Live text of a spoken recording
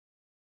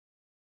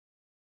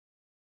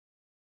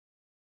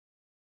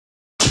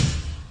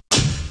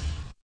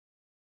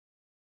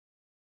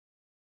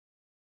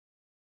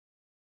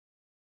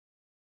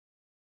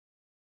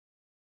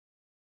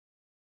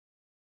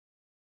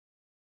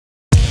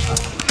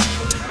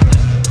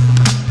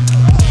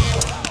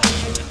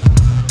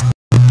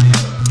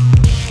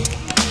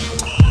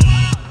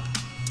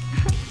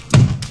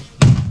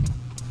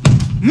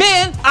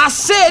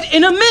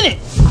in a minute.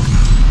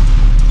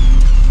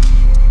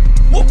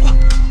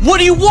 What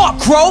do you want,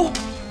 Crow?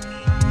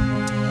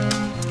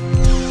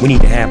 We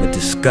need to have a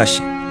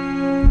discussion.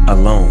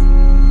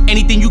 Alone.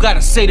 Anything you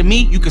gotta say to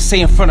me, you can say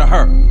in front of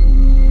her.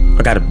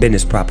 I got a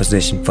business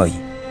proposition for you.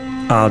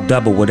 I'll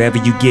double whatever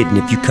you gettin'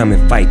 if you come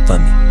and fight for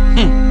me.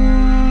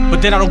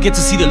 But then I don't get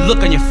to see the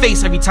look on your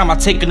face every time I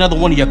take another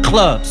one of your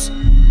clubs.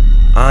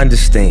 I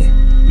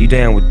understand. You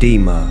down with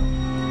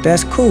D-Mob.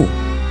 That's cool.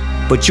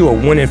 But you're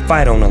a winning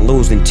fighter on a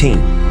losing team,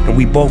 and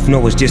we both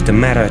know it's just a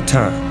matter of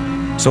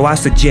time. So I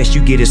suggest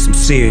you give it some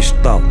serious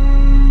thought.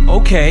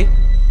 Okay.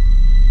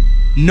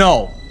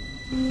 No.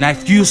 Now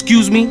if you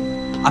excuse me,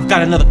 I've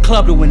got another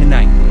club to win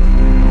tonight.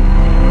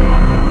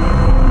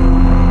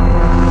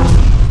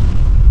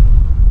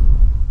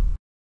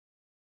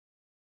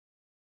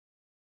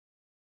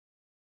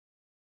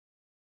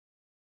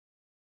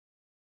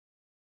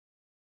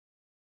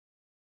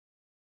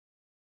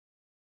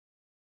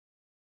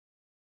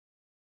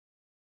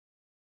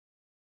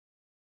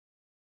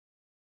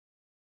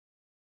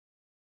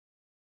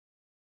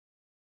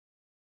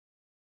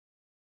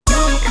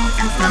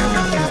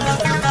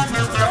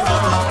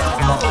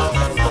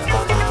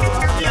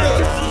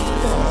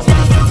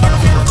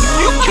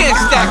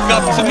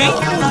 Up to me.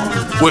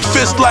 With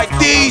fists like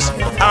these,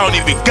 I don't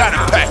even gotta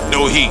pack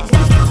no heat.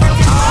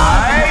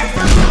 Alright,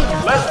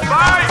 let's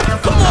fight!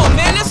 Come on,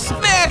 man, let's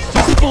smash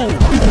this fool.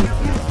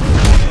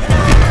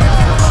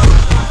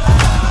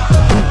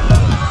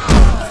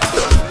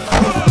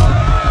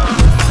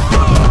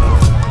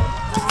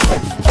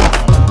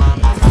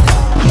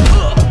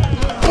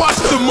 Watch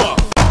them up.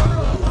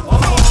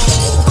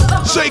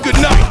 Say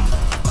goodnight.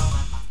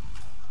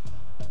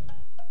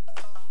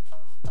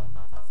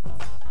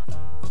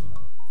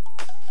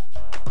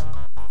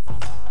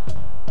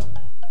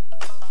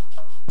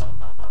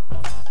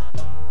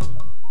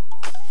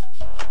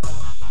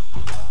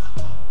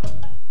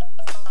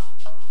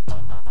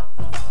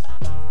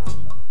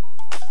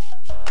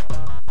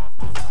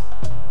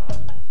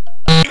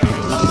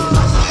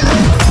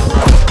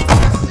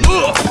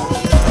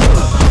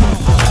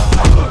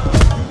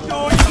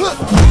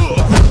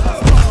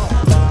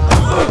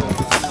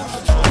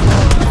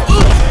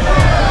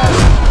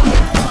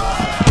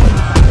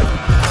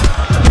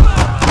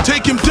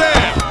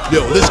 Yo,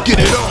 let's get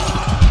it on.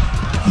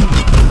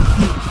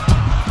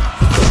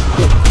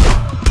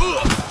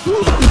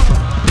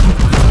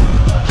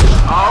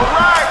 All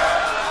right.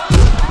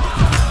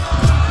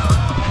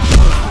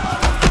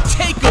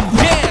 Take him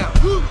down.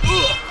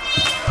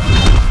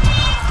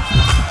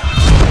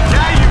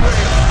 Now you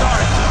ready to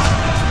start.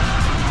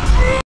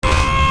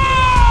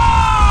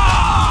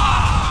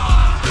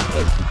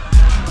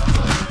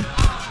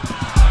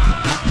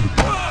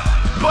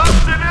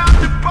 Busting out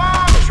the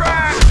bomb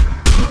track.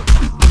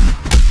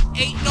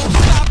 Ain't no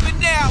stopping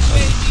now,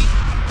 baby.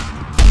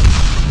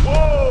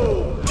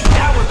 Whoa,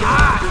 that was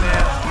hot,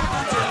 man.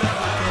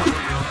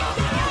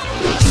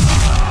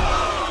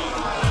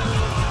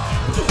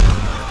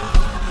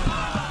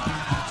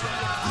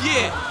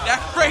 Yeah, that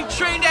freight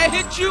train that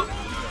hit you,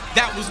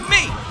 that was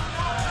me.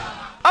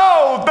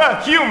 Oh, the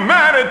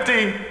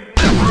humanity.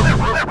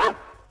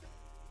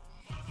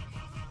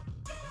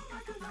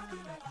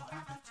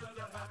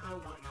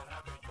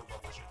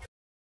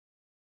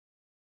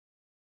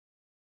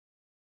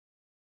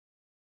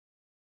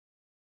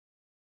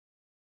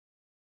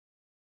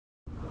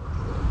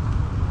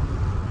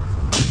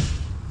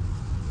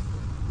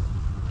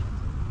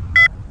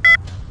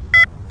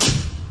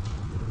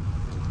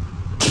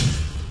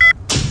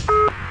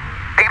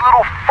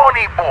 Little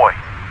funny boy,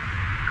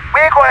 we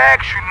ain't gonna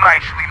ask you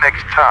nicely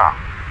next time.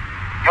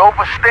 You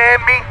understand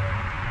me?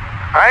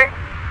 Right?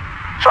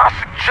 So I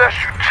suggest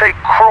you take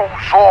Crow's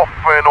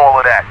offer and all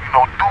of that. You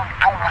know, do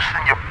what's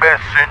in your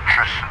best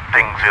interest and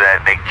things of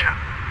that nature.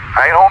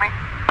 Right, homie?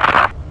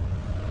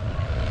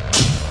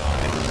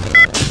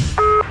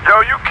 Yo,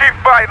 you keep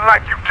fighting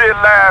like you did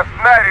last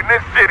night, and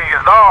this city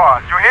is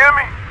ours. You hear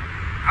me?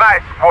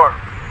 Nice work.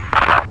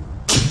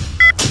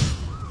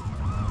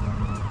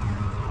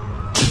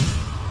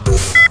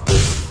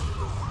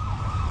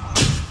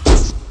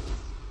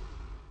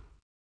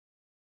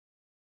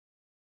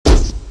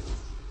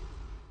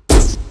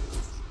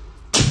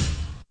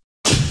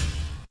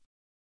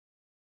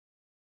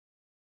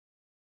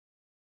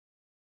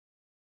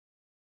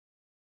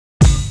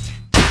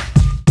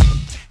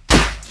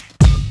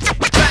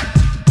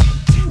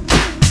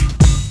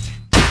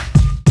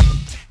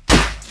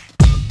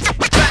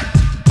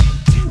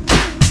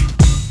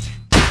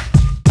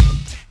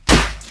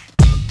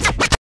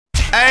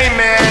 Hey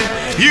man,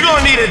 you're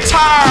gonna need a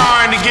tire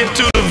iron to get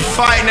through the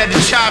fighting at the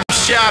chop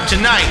shop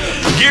tonight.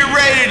 Get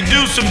ready to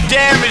do some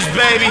damage,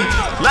 baby.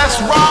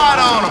 Let's ride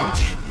on them.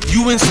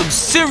 You in some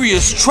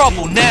serious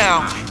trouble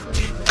now.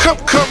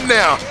 Come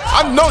now.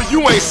 I know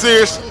you ain't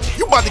serious.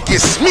 You about to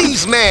get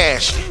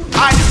smashed.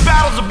 Alright, this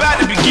battle's about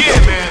to begin,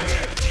 man.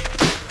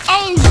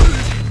 Oh!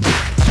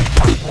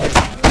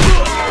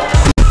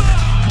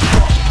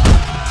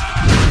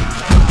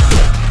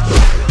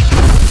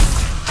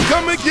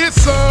 Come and get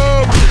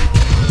some.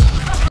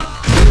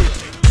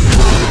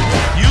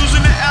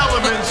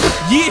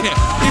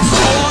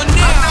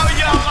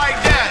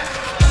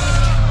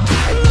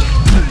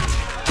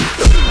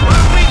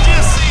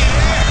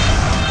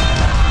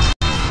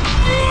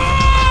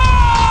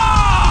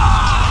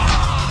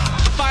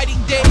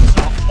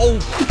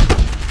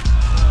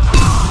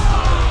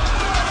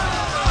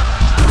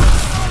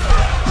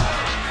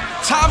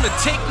 Time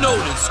to take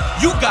notice.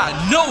 You got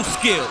no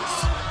skills.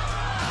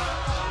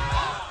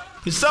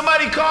 Can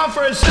somebody call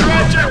for a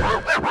stretcher?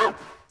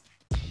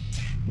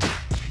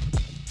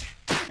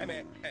 Hey,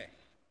 man, hey.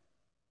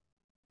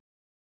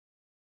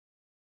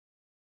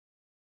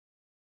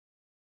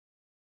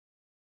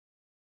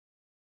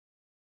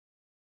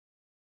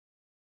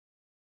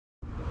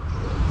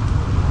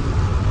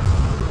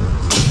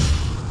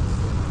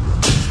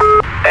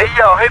 Hey,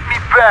 yo, hit me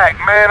back,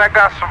 man. I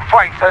got some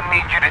fights I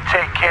need you to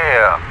take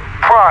care of.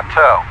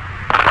 Pronto.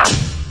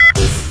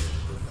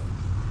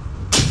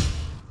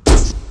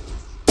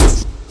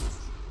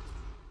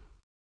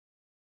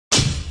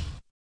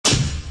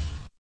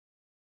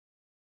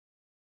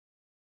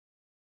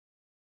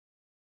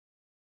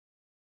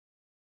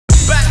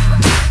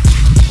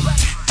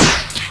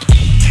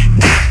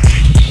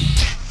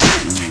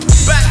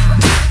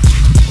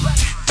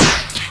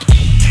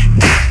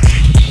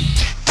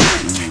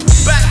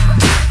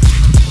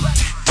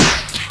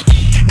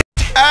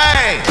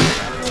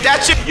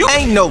 You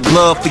ain't no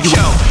love for you.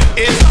 Yo,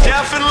 it's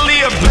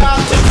definitely about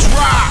to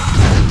drop.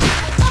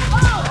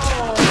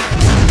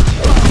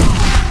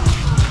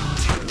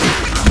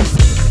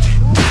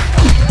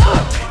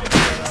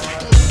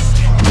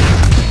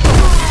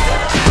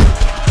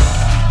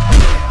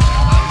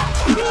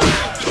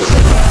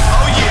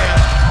 Oh yeah,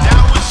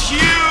 that was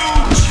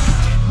huge.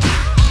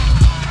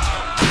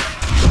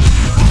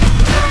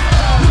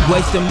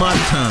 Wasting my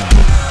time.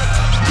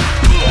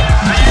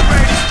 Are you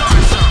ready to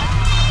start something?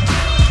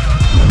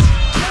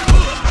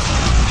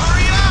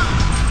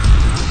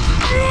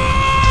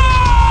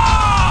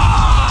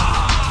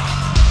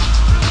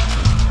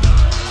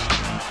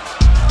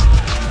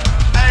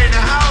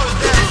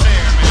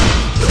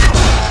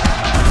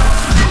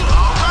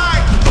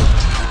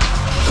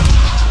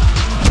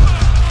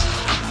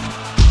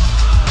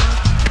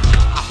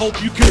 Hope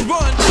you can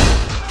run.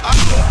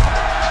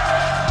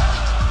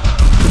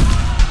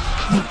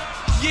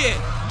 Yeah.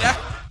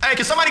 Hey,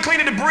 can somebody clean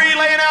the debris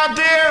laying out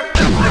there?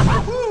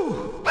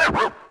 Woo.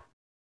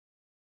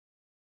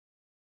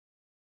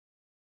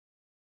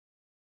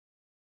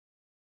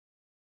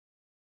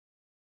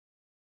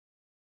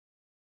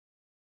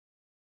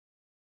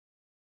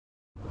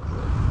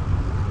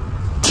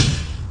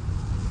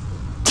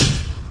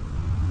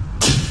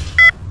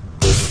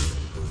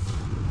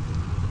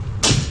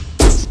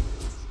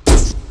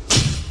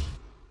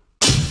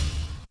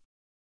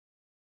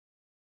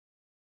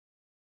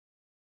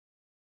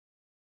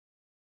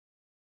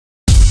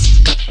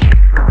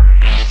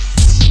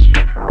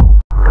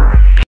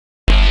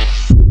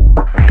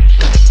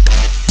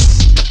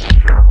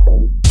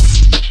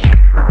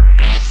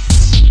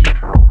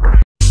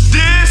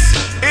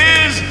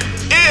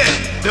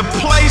 The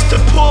place to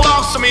pull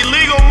off some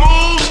illegal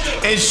moves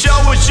and show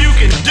what you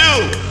can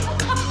do.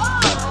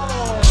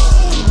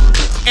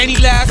 Any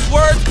last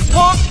words,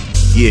 punk?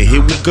 Yeah,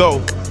 here we go.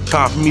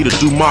 Time for me to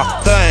do my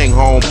thing,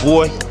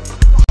 homeboy.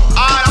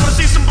 Alright, I wanna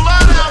see some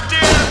blood out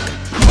there.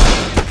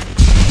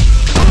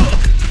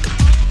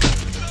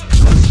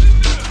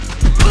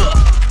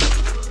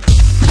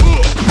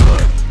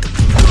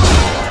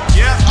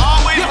 Yeah,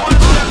 always one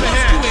step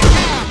ahead.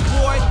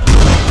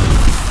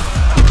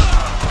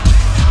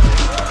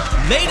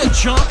 Made a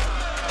jump.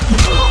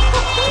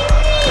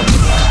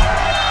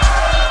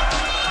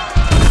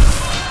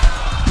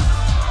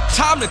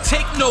 Time to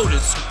take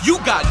notice. You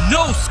got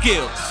no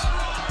skills.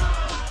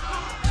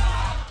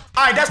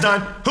 Alright, that's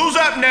done. Who's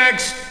up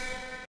next?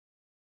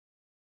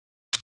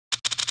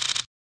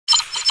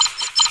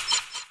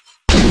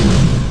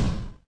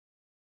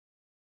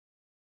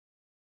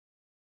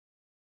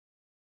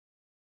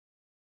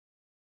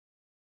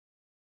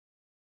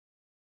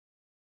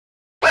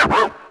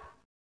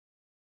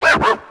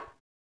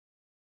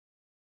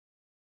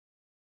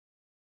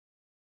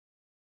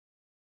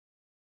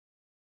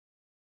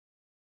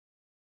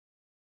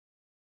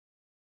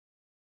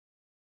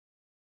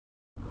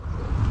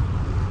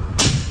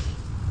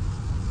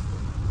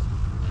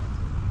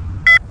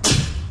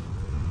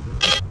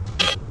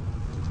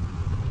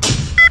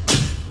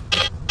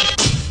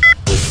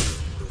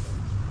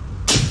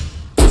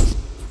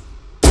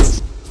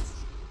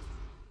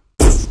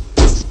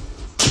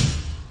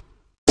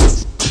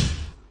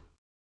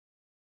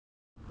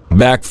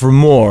 Back for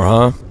more,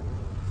 huh?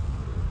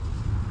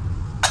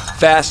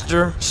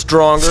 Faster,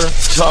 stronger,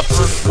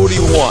 tougher, what do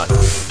you want?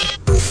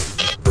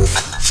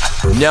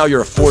 Now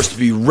you're a force to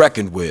be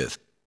reckoned with.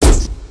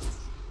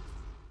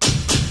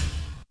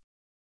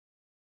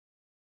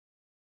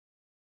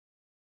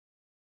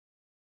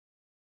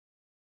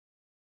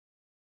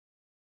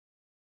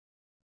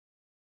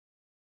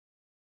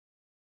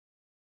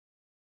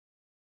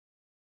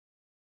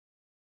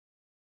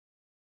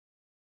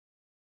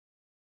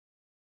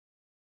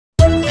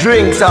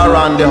 Drinks are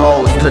on the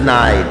house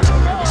tonight,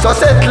 so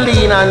settle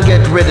in and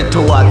get ready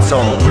to watch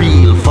some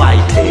real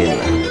fighting.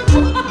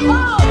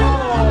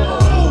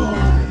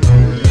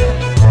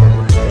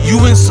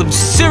 You in some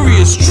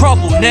serious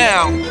trouble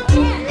now.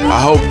 I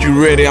hope you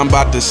ready. I'm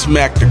about to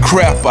smack the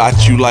crap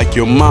out you like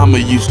your mama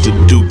used to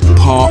do,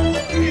 punk.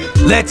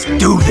 Let's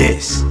do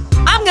this.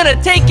 I'm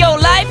gonna take your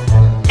life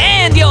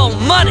and your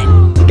money.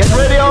 Get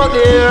ready out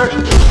there.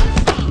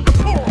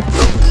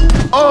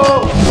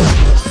 Oh,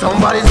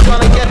 somebody's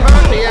gonna get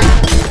hurt here.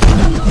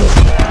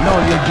 No,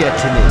 you're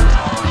getting it.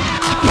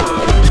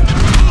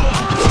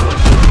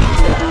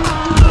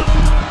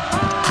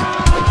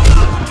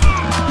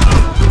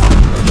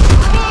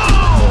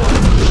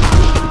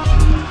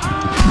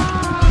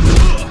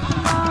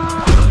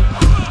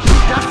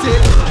 That's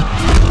it.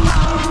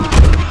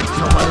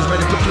 Somebody's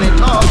ready to play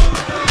tough.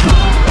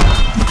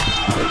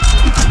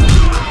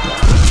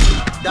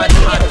 That's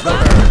right,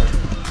 brother.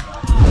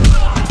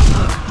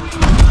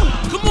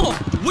 Come on,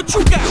 what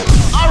you got?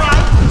 All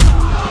right.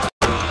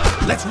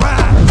 Let's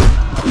ride.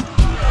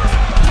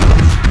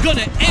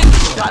 Gonna end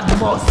That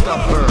must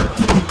have hurt.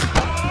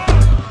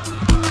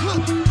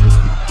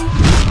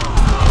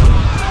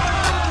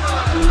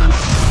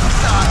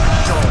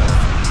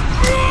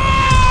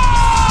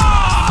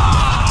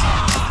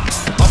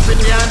 Up in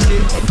the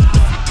ante.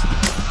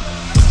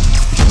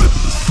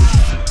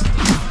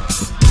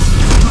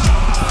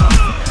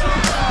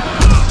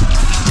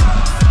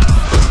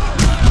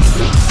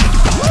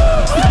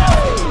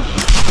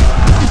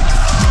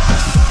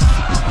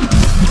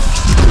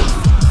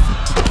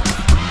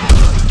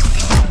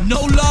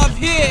 no love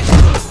here.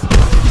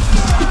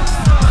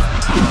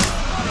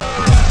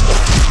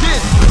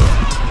 This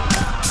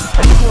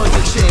is going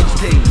to change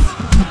things.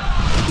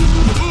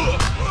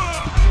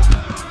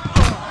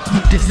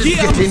 This is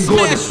Yeah, getting I'ma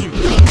good. smash you.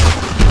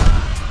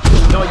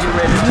 Now you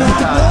ready to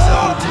start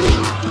something?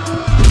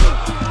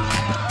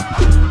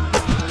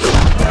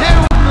 There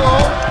we go.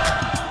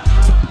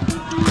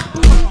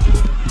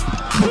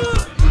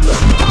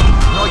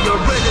 Now you're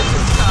ready to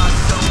start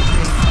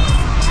something.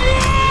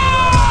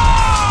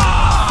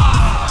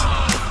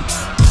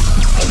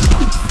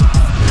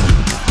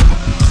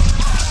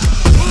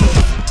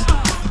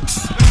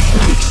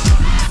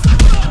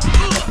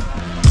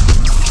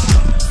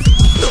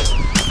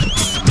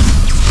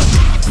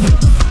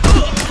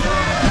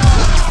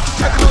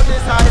 Check out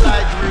this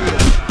highlight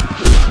reel.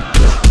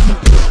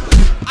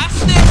 I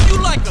snapped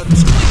you like a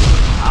twig.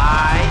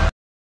 Aye.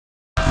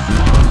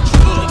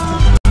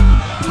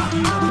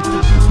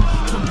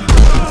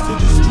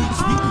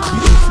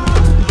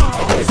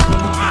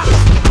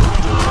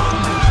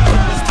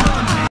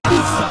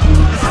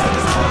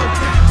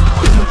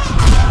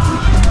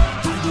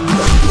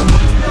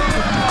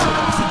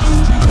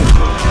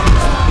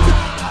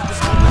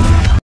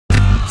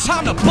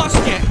 Time to bust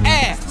your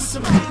ass.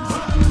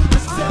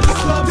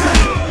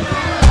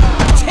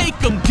 Take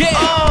them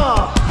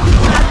down.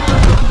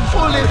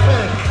 Full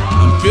effect.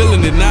 I'm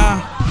feeling it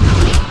now.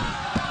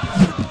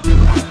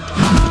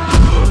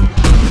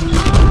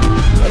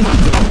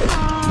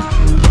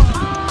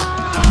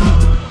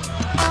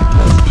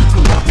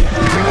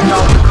 Bringing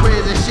out the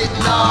crazy shit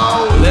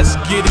now. Let's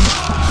get it.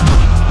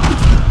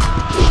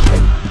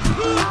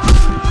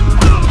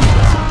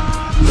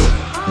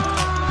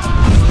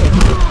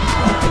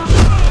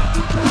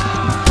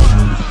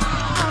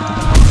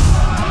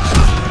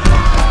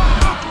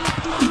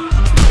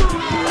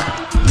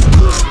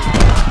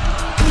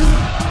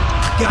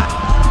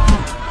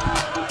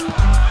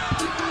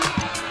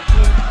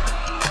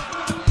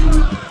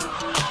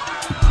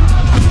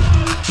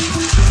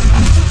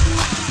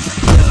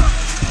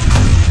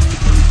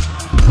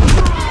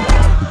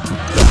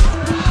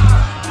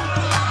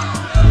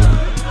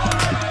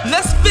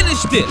 Let's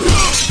finish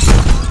this.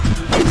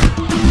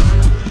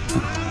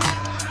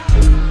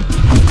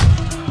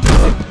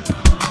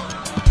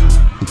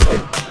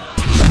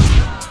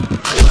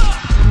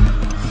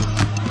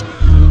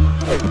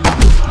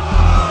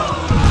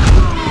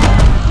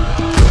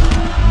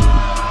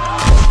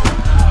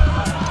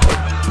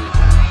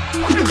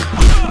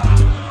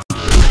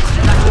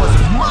 That was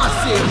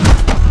massive.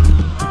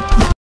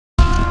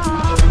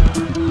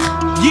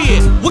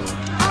 Yeah, what?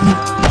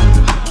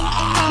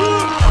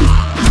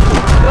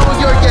 Now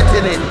you're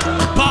getting it.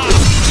 Bye,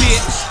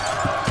 bitch.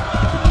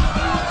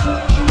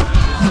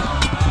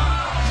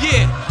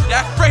 Yeah,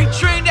 that freight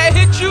train that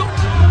hit you,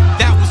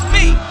 that was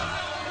me.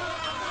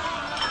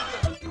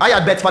 I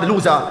had bets for the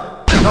loser.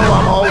 Now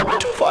I'm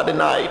out for the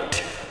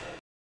night.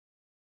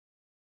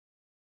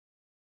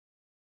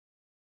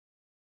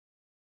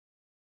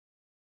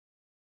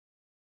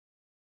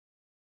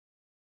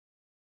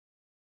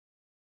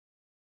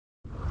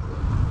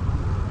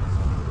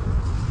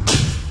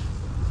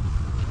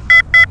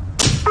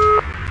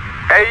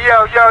 Hey,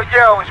 yo,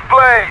 it's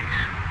Blaze.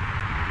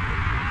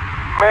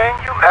 Man,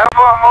 you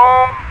ever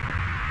home?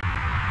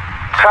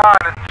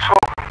 Tired of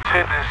talking to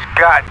this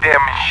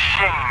goddamn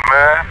machine,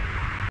 man.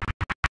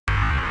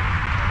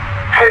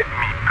 Hit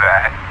me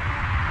back.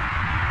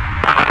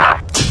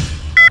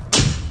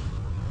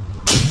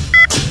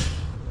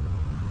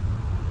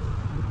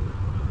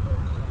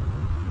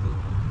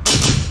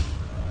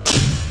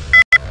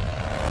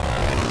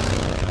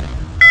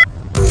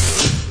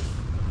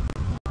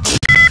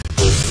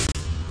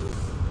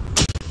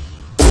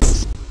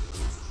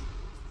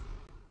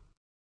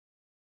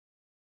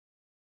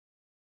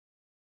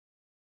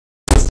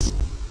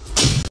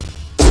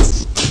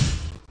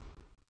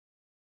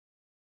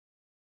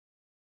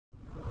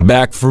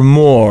 Back for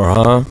more,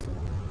 huh?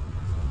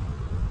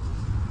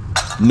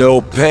 No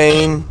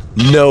pain,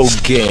 no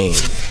gain.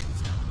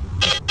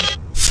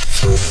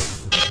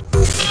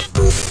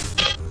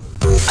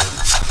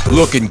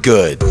 Looking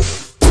good.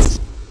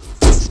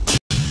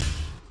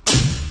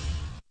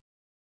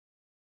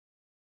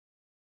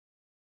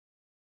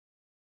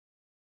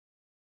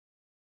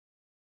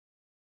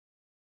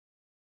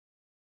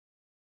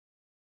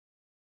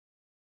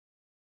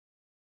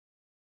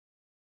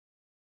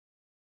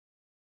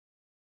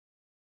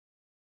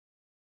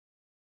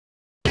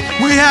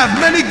 We have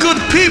many good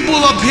people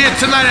up here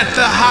tonight at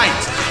the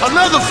Heights.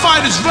 Another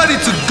fight is ready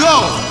to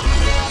go.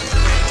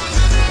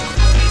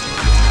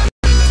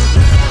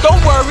 Don't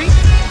worry,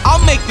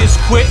 I'll make this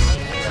quick.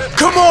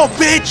 Come on,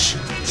 bitch!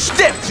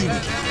 Step to me!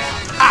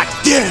 I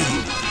dare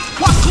you!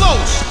 What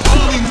close?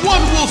 Only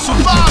one will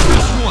survive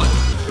this one.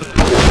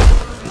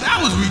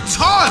 That was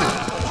retarded.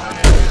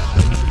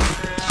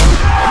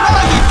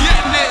 Now you're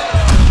getting it.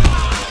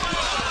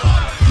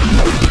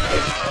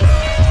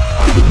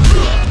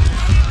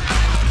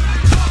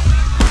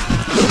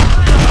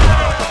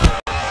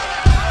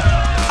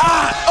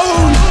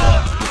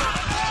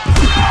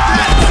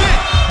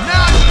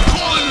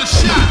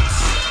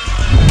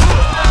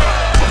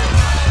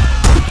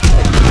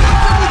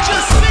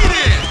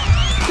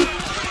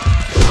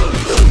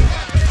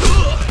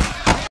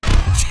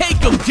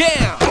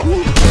 Down!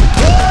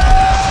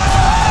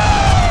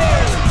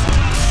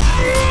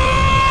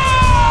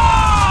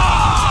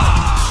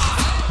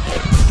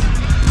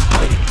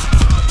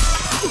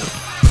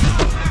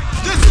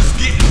 This is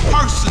getting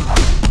personal.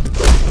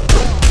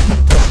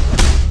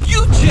 You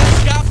just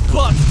got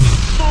busted,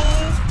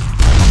 fool!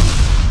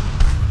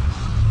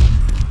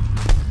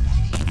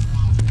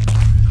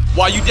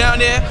 While you down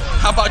there,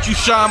 how about you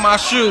shine my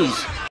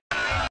shoes?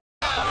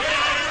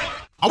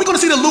 Are we gonna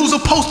see the loser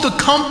poster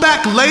come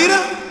back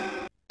later?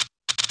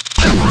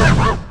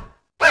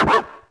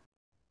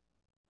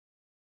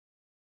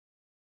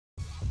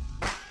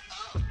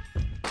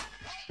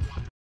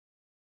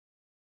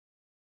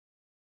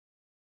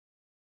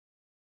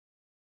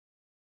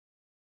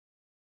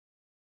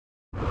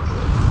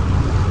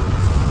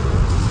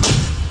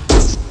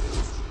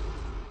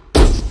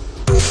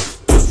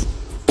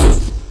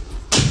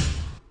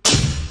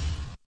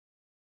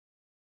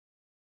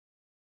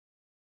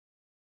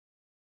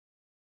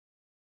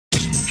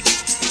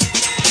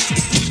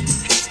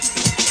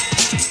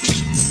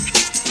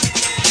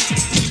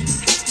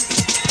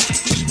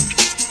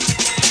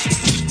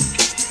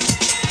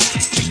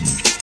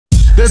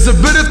 There's a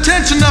bit of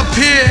tension up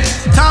here.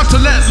 Time to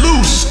let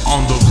loose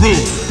on the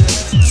roof.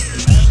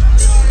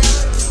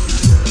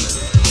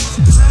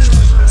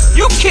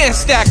 You can't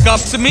stack up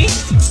to me.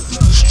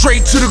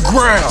 Straight to the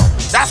ground.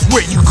 That's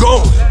where you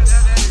go.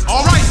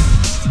 All right,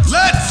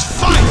 let's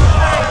fight.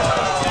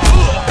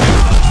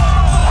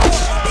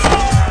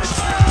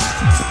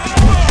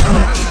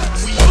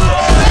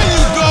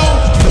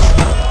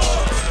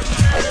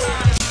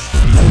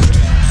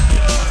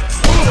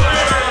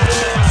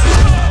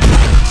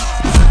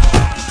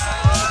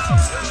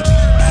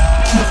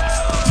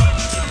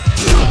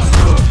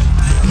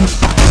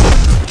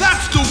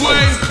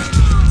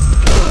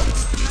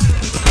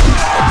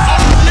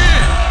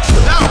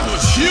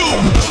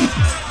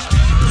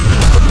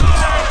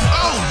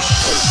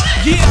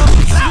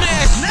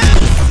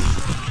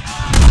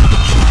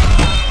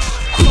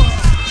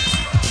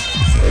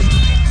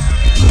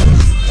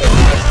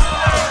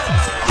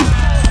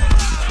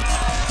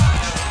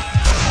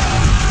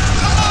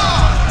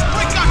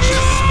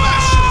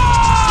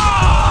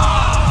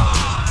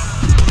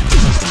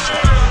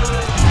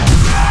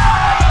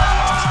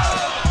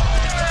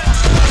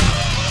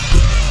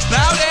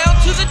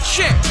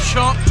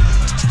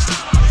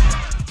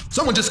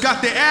 Someone just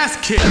got their ass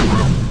kicked.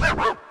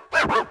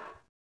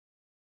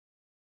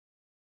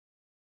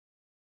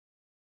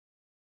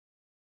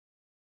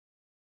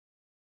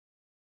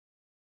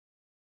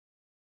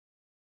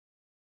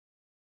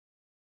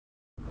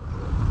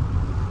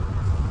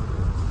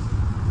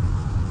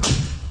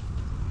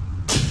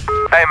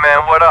 Hey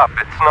man, what up?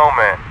 It's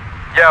Snowman.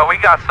 Yo, we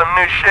got some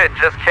new shit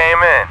just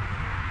came in.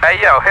 Hey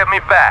yo, hit me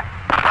back.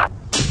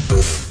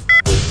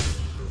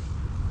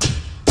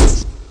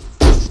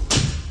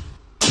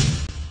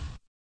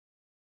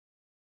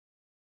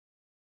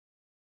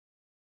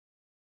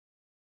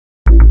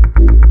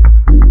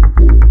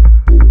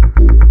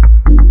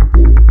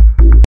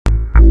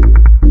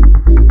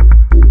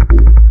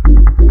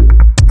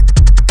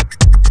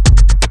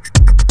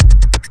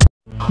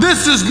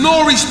 This is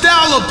Nori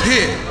Style up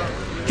here.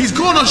 He's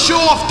gonna show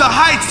off the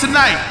Heights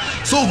tonight,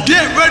 so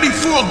get ready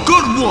for a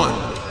good one.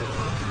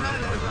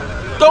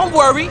 Don't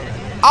worry,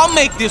 I'll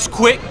make this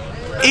quick.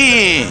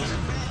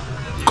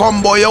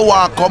 Come boy, you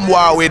want come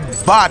war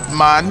with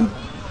Batman.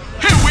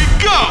 Here we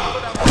go.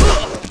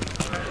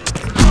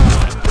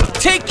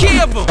 Take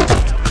care of him.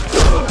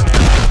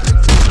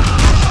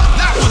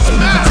 That was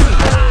massive.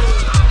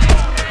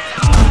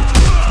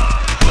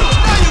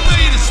 Now you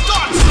ready to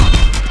start something.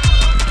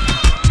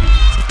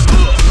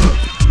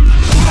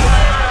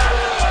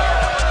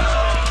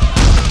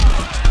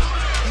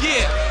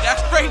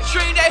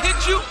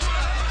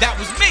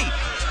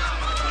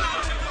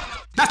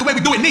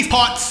 we do in these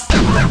parts.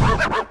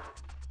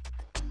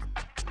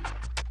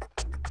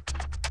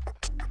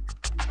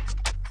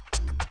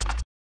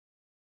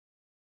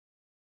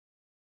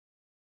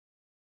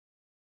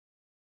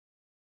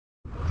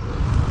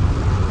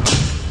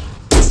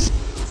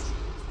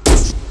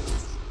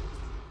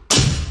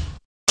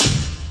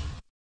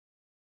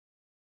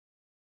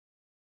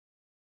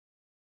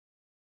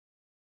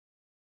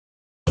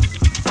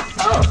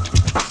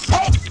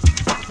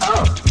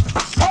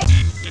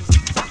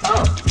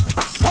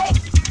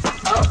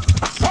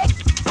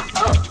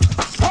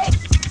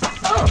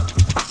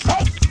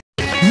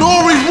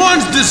 Nori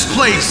runs this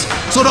place,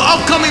 so the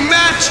upcoming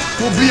match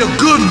will be a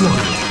good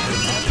one.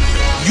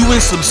 You in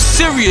some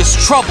serious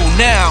trouble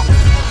now.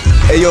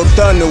 Hey, yo,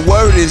 Thunder,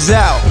 word is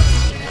out.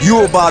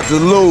 You about to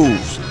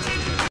lose.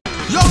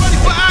 Y'all ready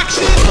for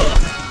action?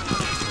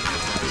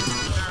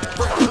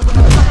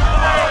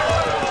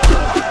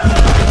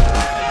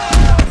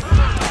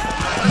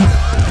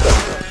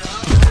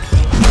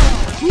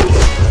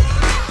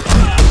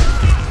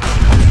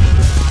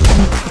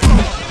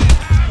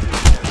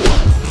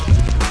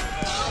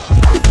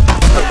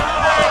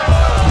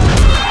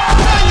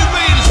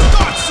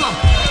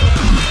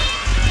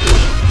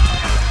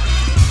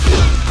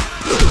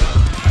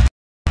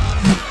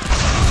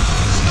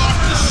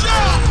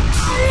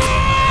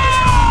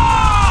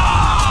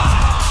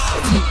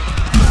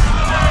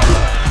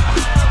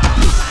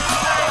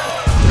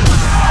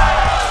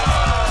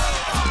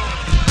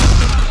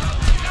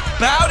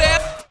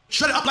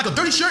 Shut it up like a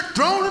dirty shirt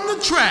thrown in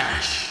the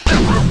trash.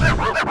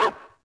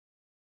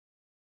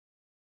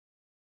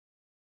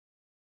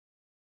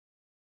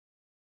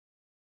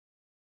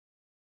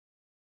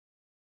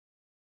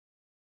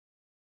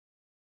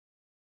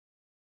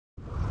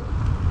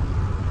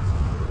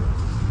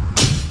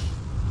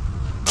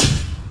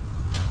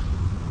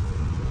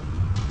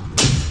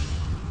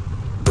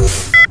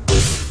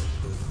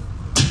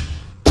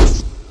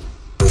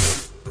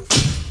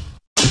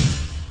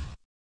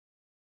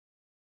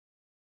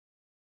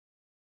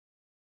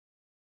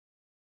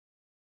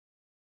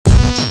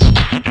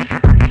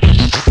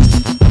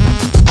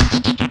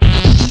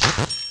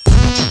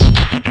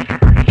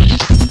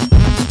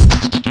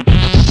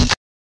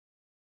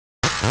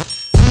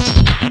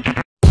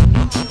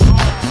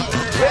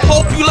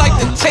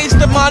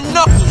 Taste of my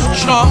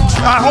knuckles, chump.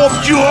 I hope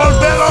you all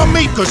bet on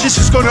me, cause this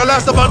is gonna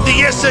last about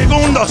 10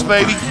 segundos,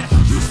 baby.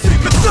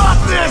 Stop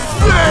this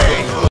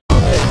thing!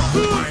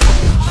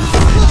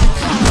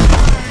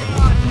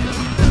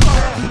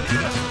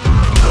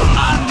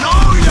 I know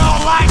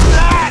y'all like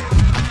that!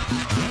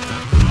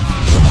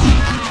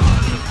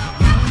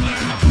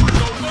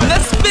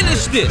 Let's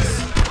finish this.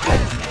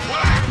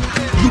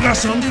 You got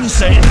something to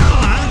say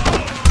now,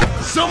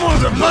 huh?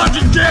 Someone's about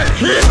to get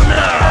hit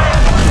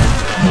now!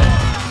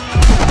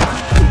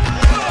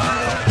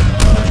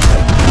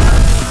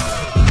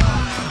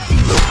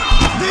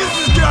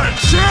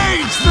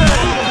 Change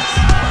things!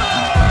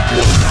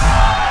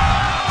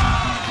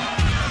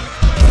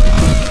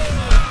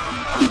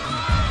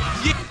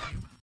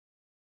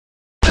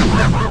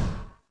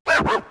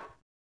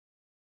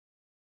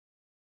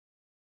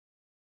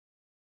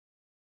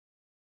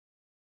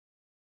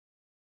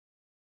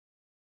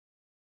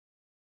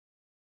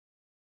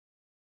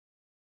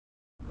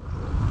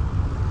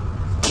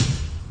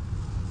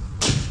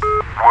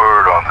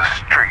 Word on the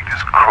street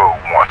is Crow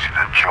wants you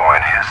to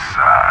join his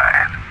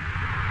side.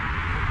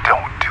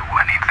 Don't do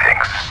anything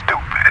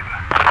stupid.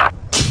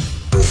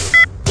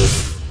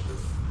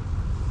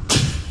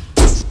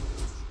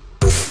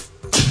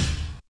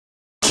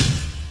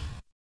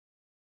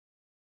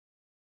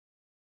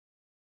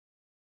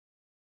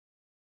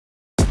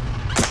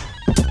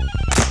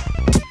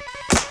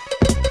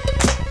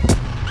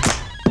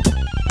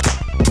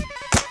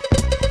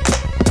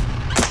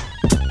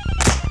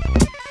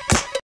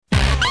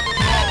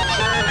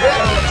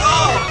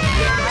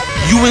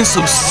 You in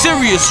some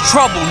serious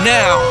trouble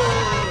now.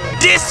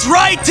 This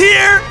right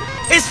here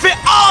is for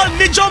all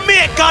the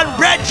Jamaican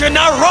brethren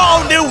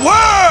around the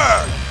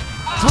world!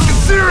 It's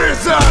looking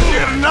serious out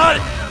here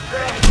tonight!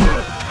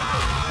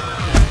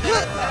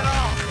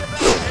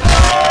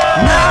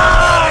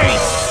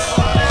 Nice!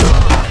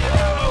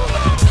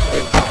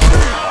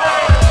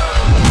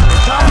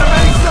 Time to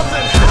make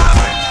something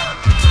happen!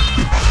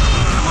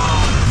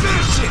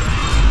 Finish it!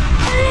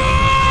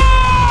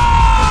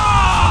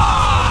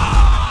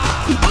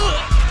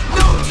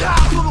 No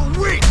time for the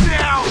weak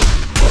now!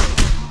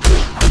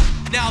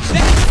 Now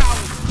that's how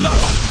it's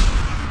done.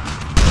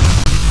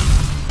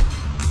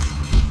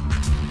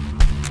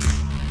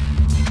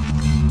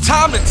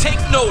 Time to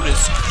take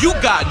notice. You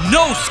got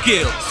no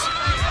skills.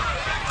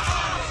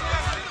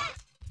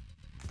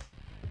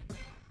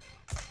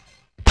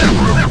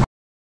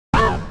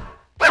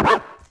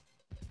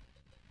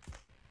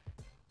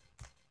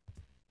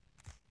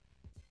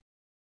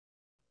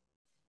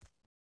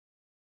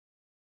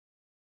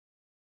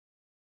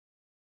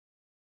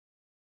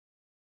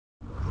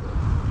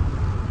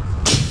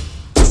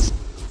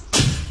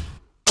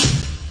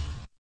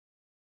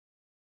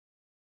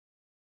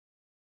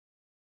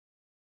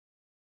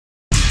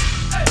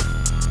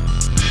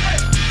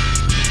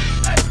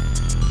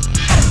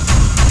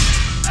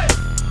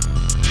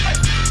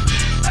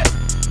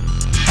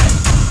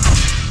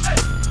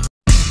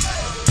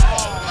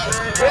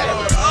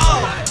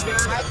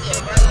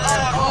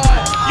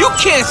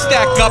 can't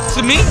stack up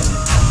to me.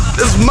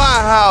 This is my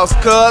house,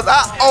 cuz.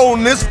 I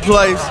own this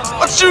place.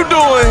 What you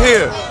doing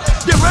here?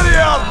 Get ready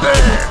out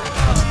there!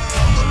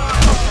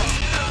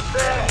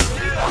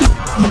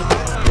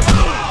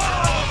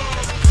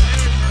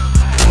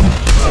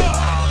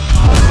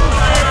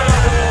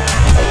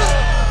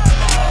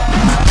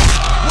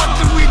 What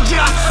did we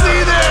just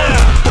see there?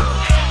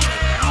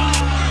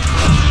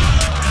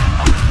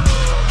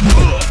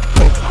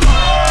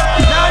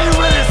 Now you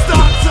ready to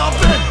start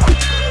something?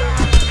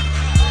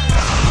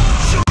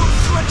 Show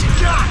us what you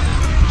got!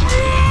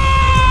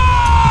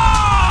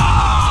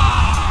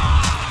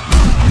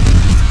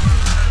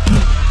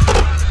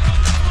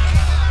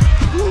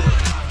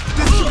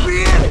 This should be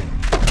it!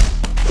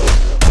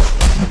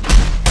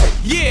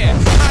 Yeah,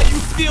 how you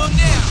feel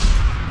now?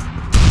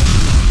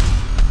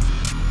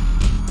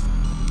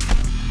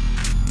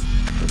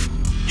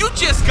 You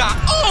just got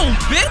owned,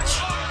 bitch!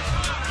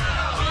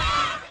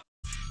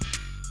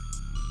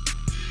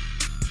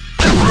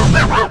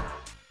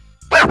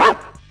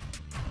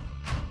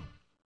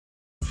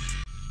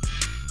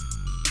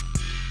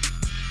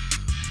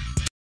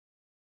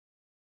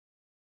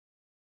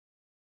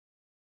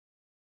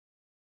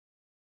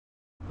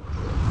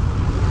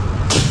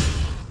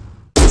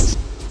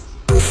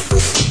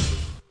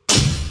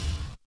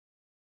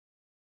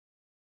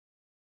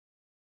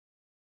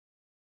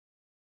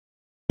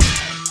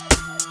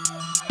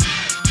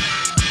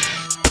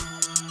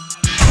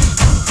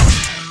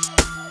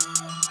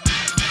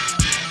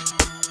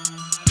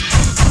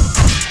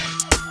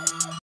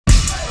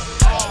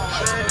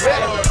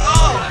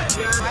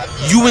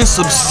 You in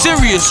some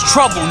serious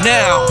trouble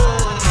now.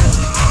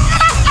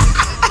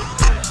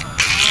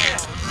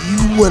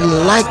 You wouldn't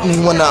like me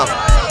when I'm...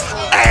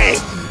 Hey,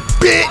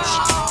 bitch!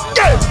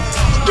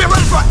 Get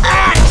ready for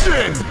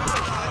action!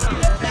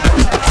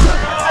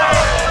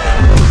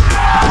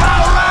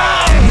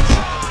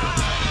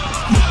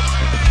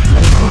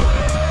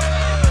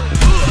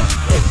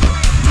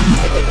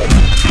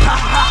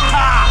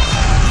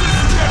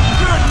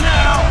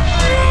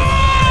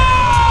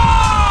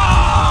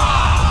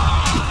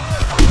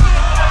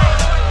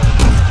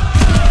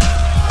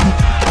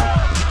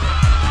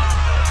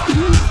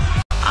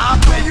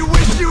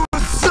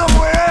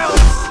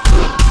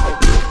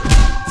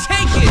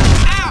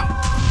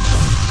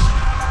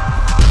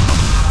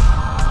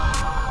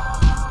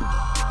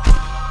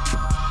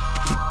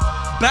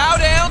 Bow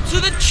down to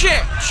the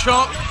chair,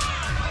 chump.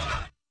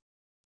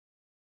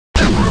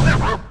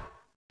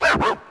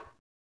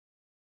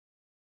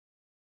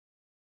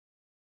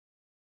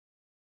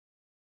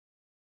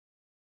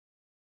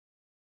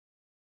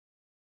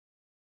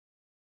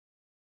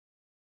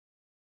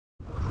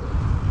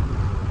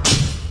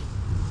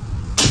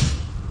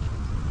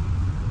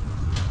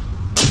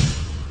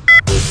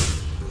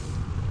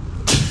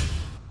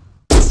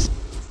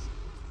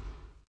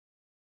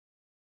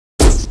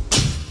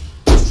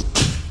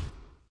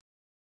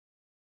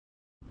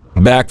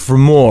 Back for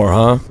more,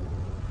 huh?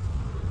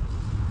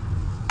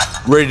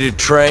 Ready to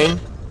train?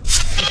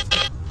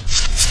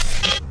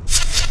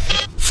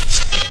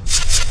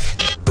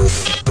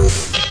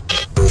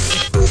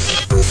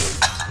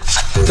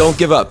 Don't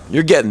give up.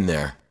 You're getting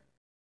there.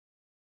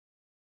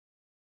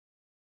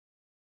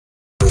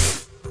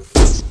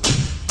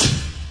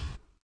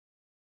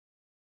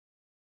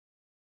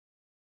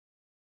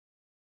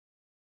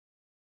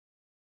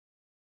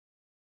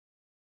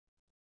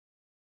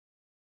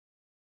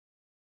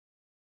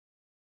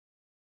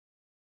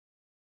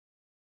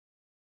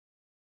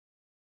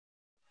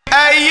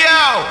 Hey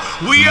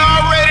yo, we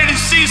all ready to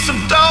see some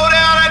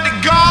throwdown at the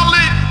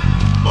gauntlet?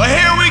 Well,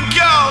 here we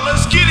go.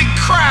 Let's get it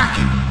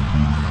cracking.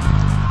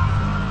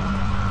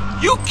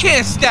 You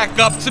can't stack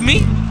up to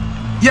me.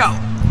 Yo,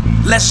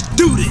 let's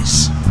do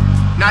this.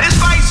 Now this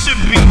fight should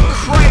be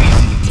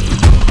crazy.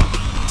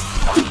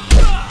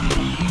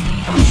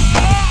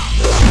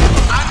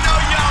 I know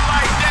y'all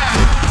like that.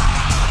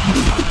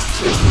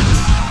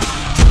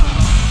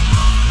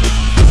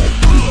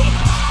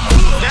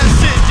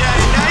 That's it,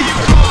 Daddy. Now you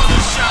call the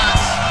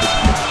shots.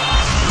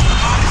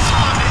 It's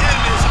time to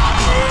end this.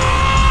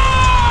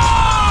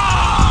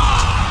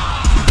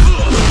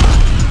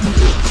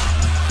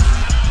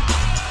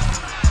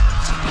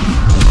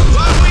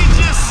 What we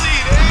just see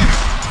there?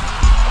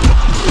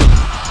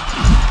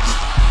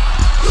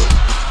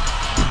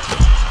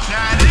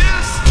 Now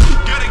this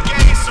gonna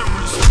gain some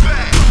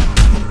respect.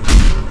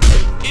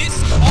 It's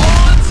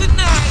on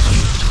tonight.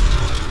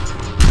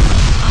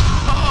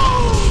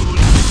 Oh,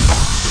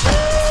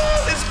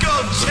 it's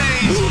gonna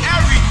change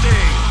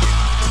everything.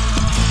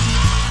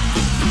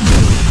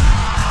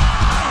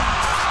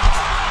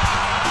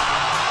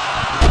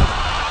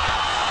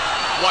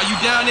 While you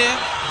down there,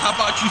 how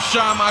about you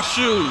shine my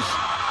shoes?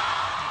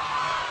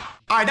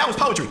 All right, that was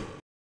poetry.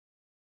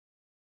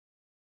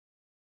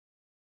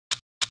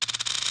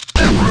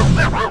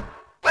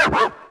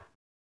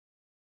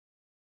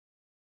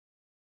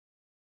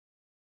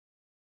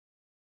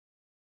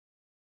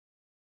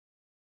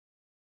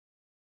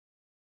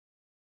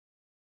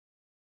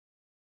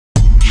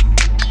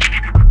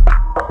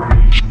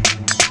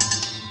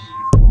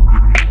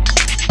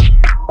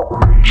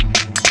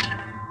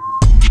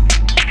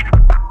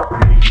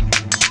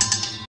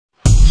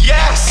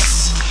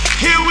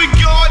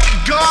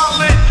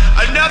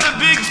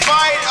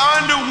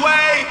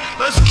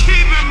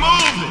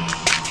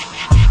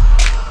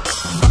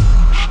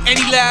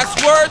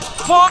 last words,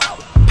 punk?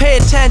 Pay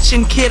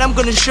attention, kid. I'm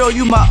gonna show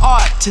you my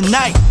art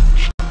tonight.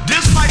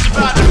 This fight's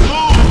about to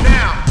move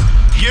now.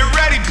 Get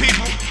ready,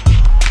 people.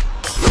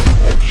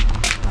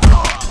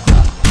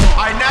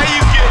 Alright, now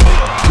you get it.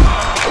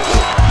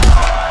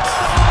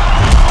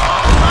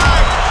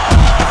 Alright.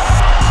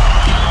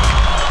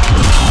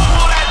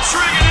 Pull that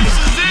trigger, this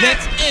is it.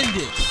 Let's end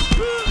it.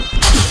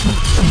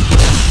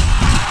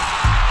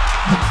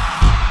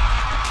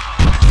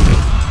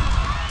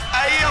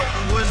 Hey, yo,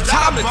 was that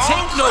Time to a bone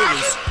take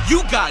notice. cracker? You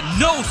got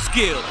no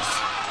skills.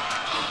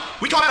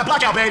 We call that a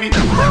blackout, baby.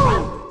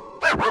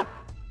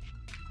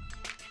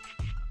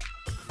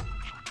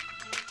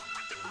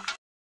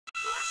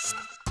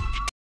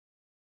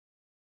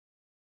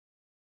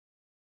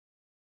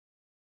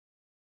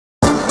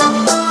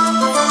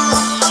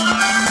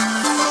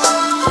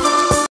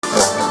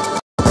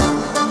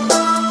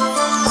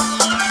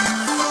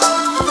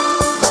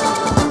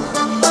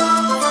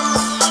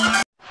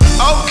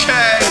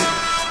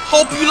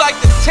 Hope you like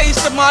the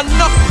taste of my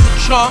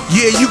knuckles, chump.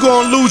 Yeah, you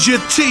gonna lose your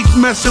teeth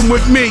messing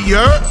with me, you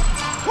heard?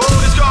 Woo,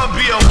 this gonna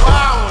be a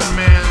wild one,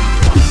 man.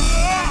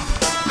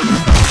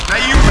 Now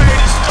you ready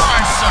to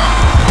start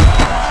something?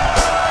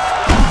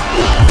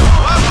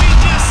 What we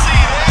just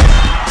see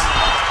there?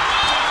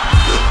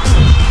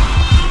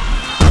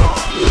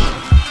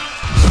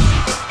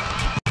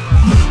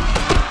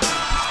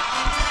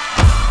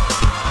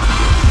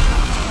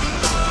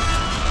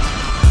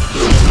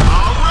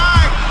 All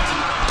right.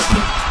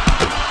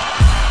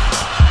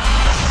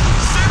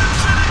 Send him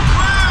to the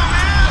ground,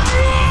 man.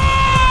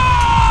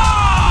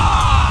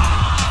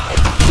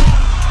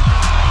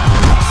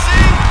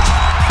 See?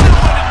 You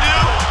know what to do.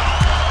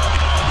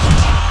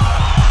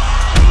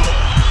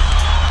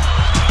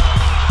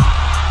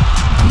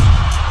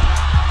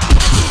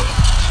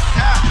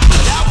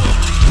 That was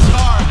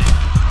retarded.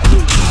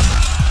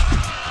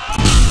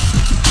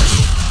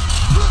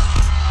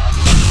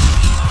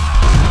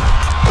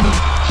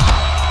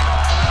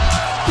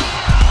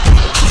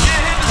 Yeah,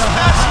 hit the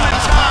specimen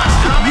time,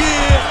 dummy.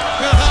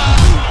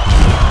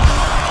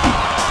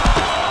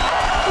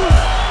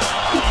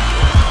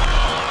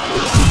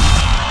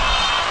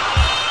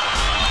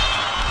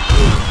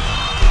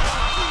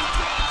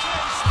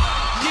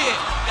 Yeah,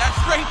 that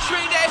freight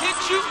train that hit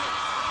you,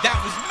 that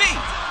was me.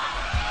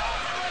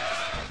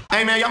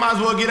 Hey man, y'all might as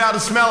well get out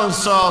of smelling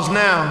salts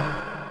now.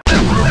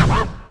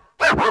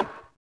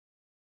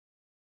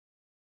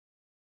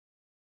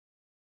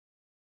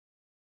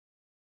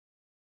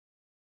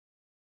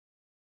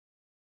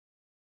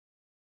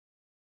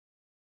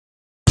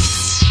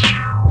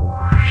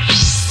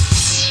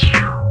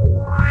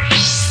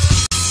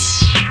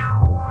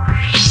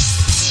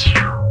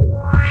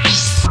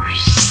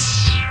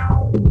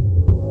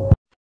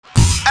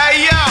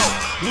 Hey yo,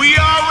 we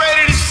all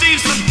ready to see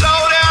some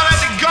throwdown at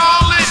the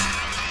gauntlet?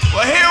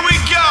 Well, here we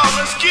go.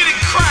 Let's get it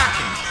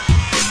cracking.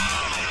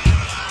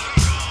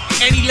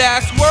 Any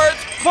last words,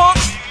 punk?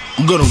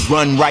 I'm gonna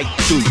run right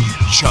through you,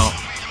 chump.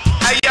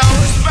 Hey yo,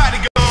 it's about to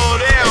go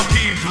down,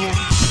 people.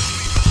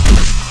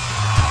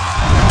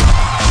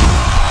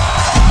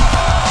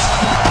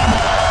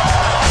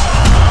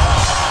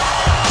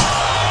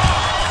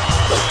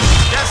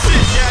 That's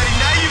it, Daddy.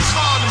 Now you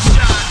call the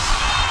shots.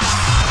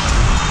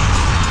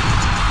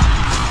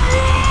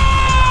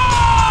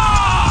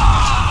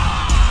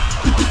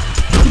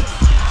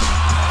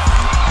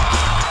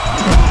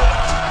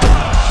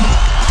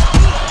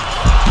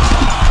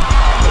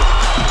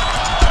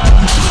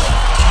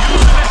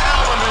 Using the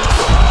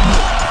elements.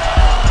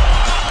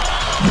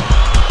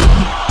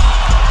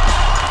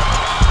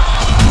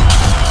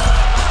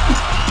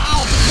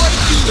 I'll break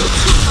you.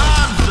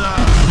 Time's up.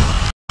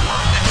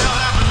 What the hell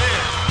happened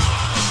there?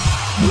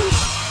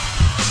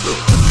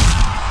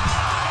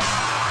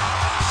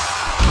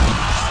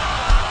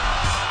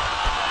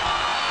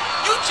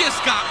 You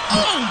just got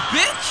owned,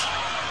 bitch.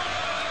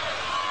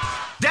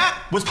 That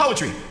was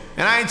poetry.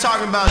 And I ain't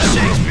talking about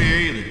Shakespeare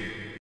either.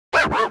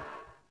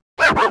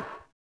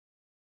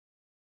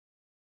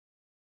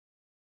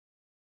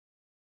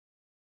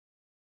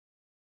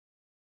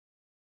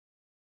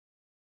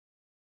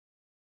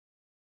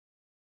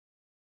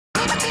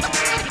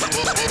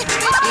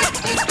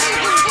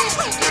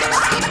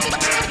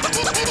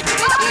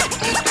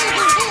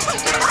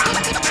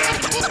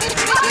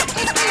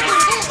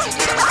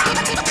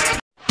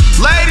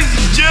 Ladies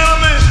and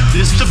gentlemen,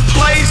 this the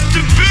place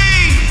to be.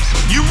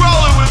 You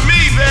rolling with me,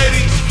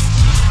 baby.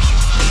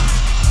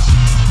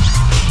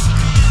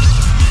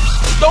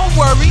 Don't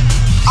worry,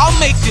 I'll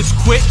make this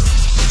quick.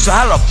 So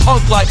how did a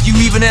punk like you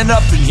even end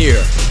up in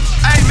here?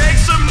 Hey, make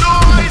some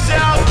noise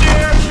out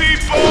there,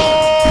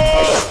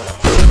 people.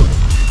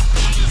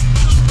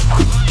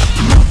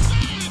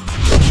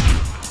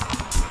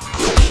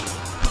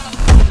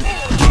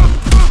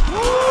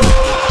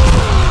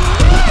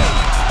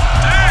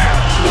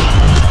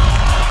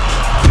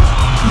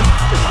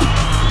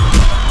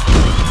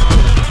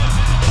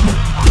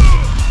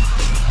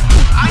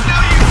 I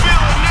know you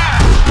feeling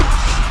that.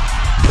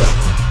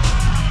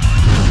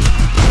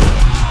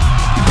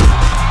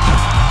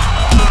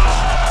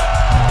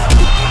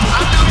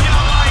 I know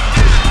y'all like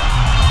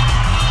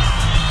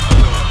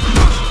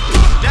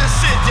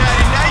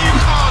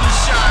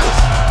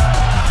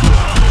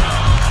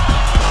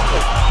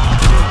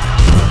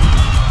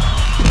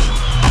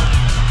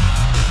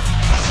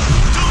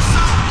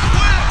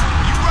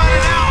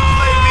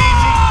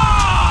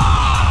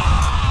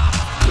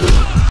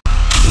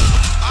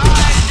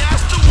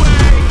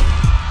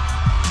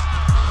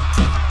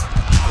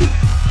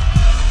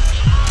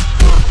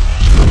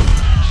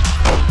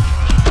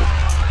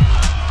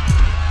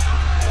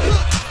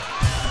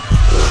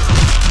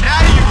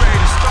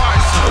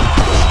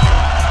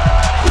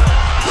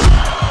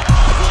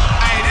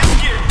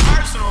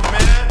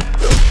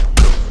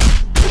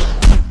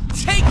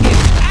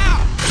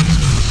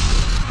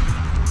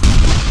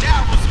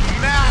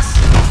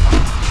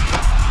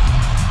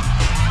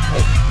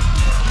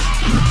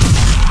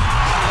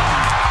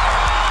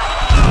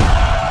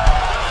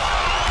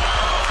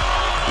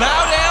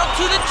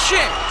to the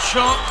chair,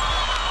 chump.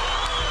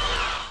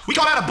 We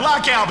call that a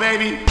blackout,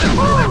 baby.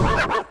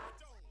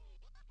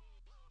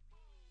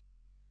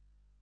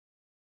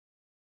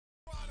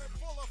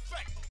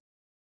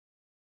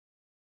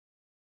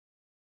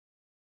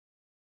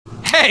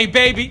 Hey,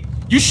 baby,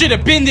 you should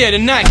have been there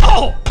tonight.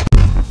 Oh!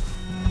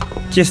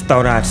 Just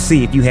thought I'd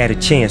see if you had a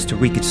chance to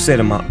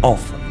reconsider my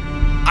offer.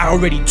 I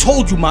already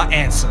told you my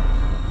answer.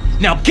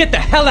 Now get the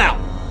hell out.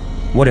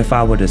 What if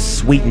I were to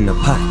sweeten the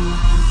pot?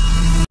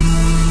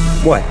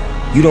 What?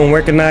 You don't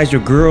recognize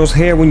your girl's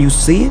hair when you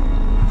see it?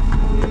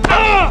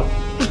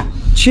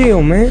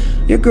 Chill, man.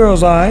 Your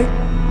girl's alright.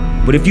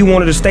 But if you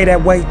wanted to stay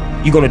that way,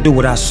 you're gonna do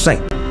what I say.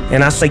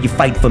 And I say you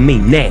fight for me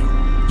now.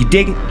 You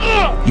dig it?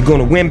 You're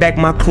gonna win back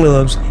my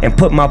clubs and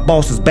put my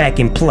bosses back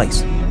in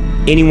place.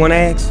 Anyone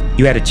asks,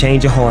 you had a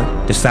change of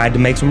heart, decide to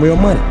make some real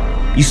money.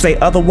 You say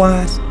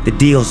otherwise, the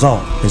deal's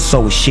off, and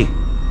so is she.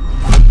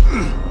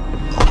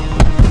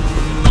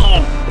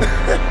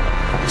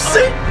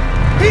 See?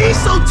 He ain't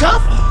so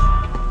tough.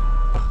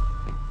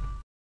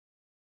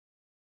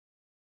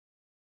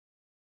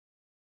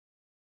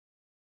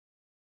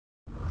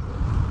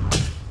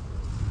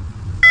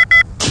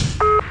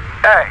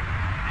 Hey,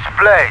 it's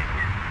Blaze.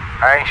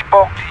 I ain't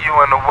spoke to you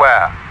in a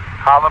while.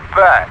 Holla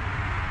back.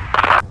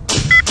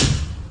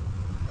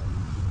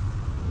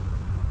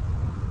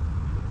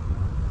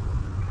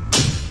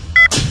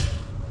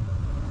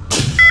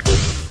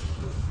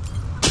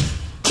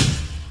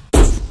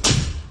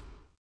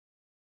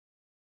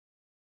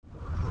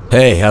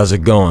 Hey, how's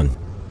it going?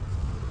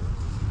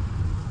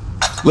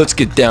 Let's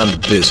get down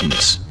to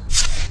business.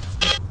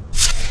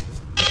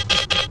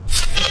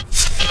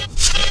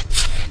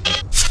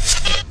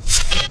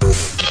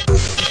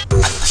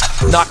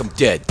 Knock him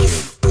dead, kid.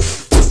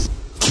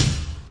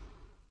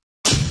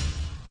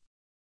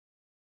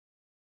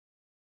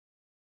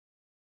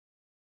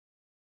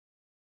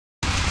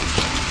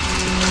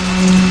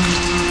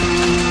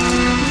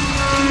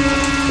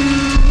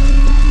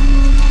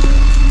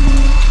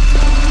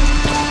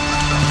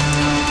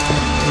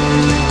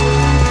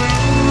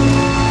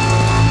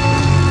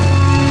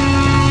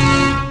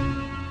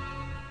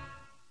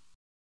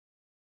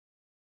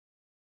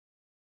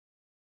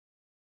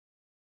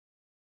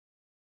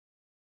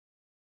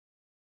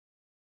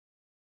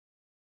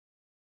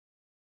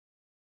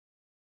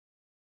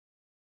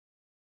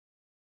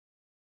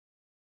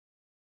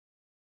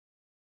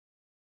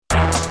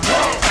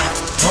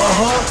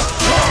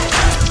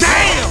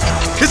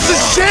 It's a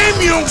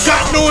shame you don't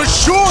got no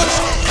insurance,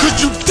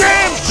 cause you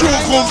damn sure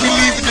gonna be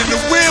leaving in the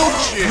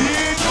wheelchair.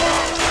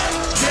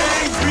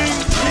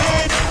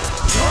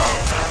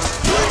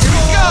 Here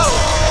we go.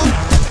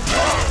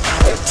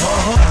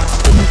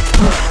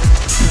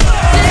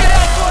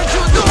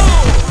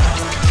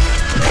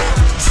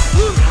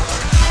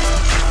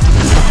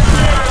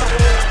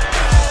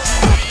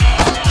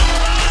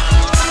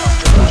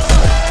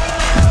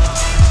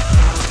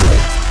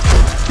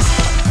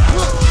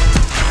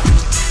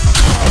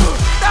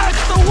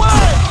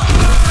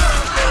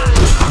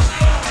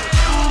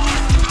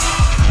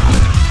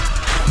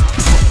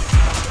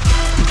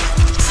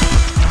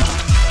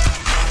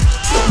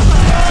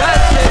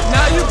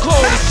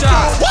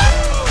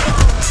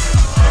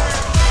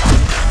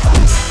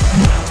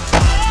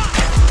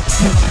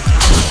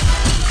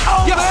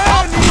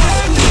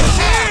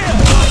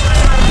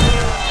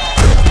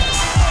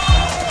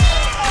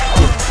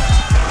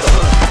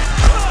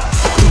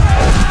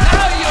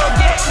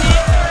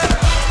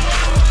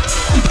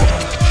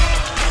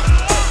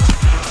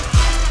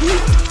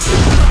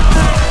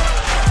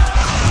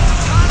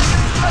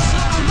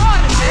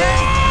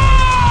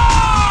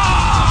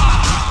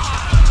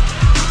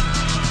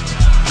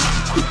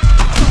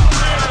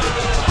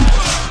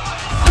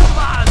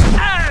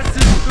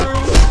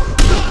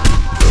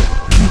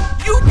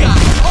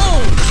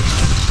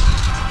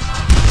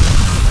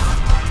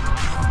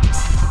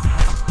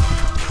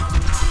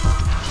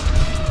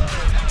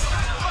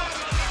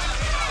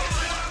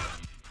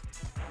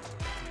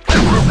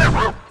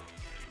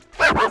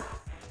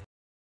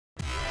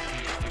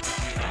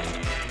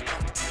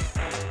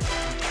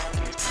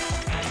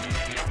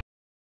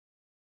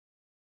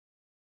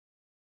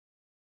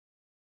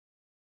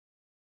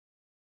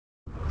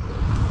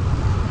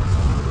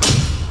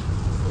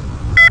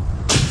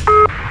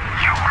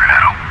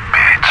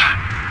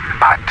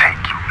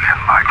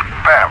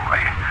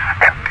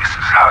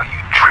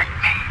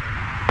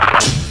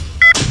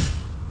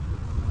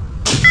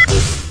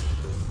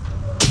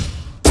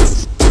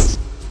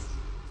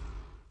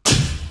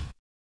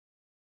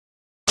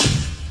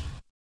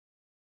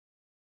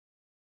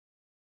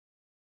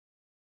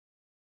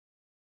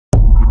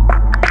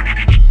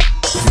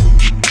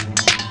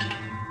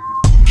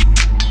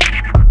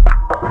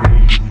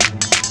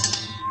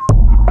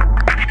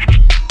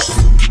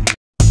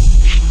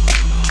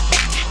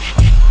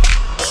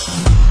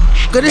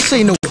 Cause this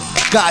ain't no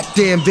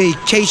goddamn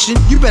vacation.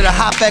 You better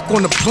hop back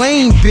on the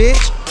plane,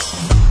 bitch.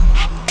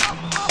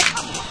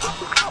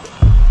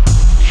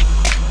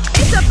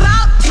 It's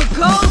about to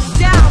go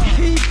down,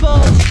 people.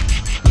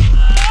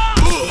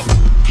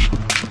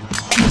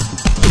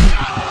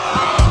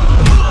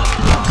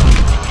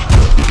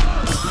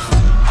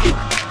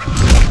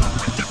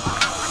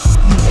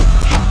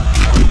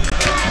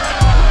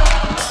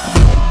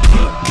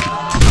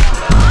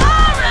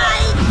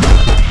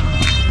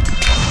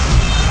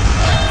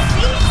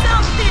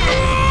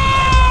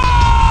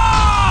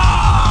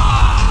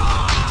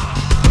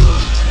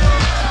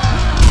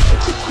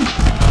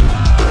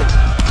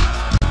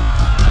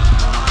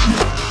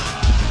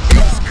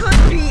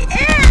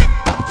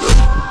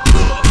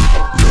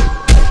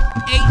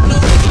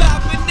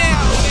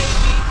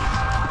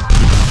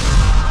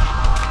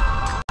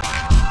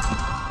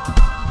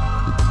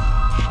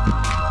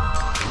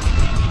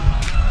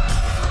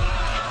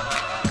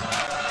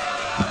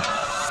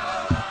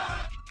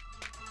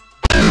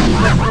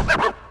 Hey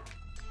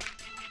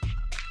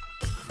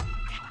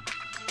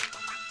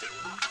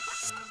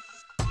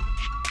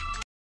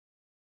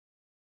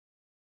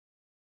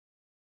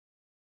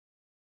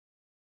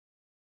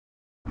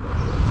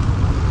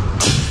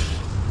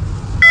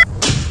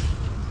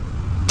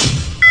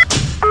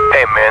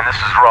man, this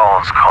is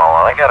Rollins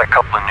calling. I got a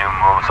couple of new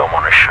moves I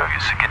want to show you,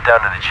 so get down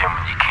to the gym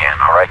when you can,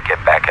 alright?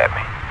 Get back at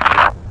me.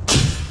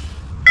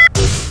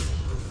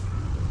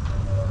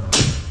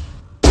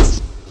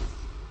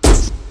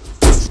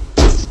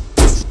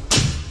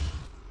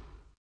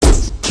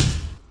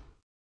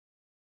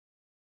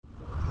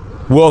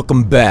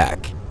 Welcome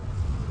back.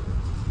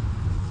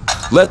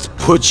 Let's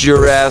put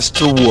your ass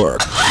to work.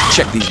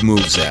 Check these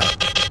moves out.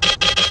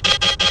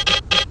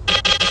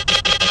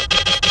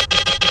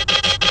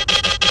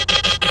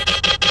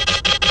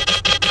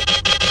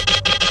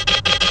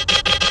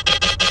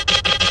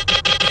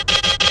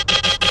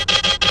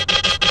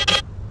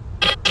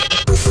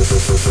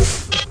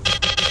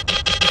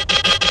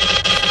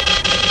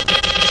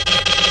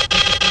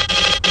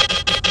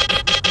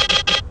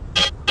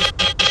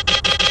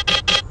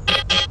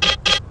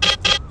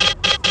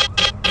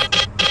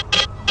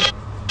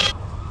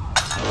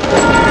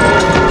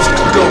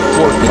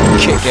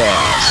 Kick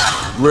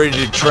ass. Ready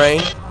to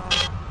train?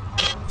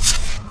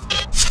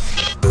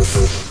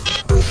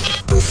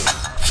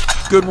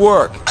 Good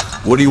work.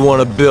 What do you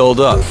want to build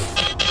up?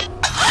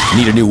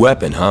 Need a new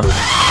weapon, huh?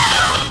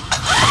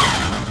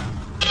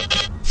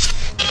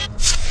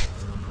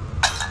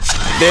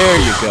 There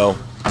you go.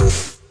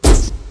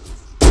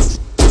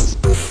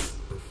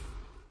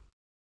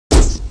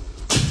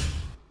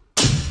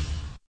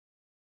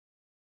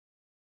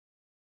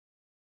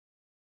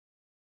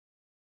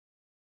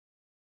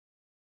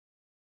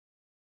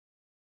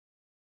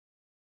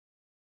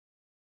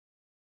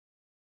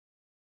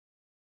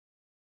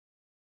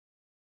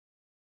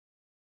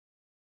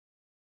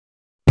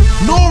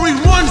 Nori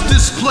runs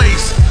this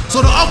place,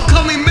 so the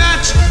upcoming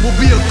match will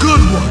be a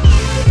good one.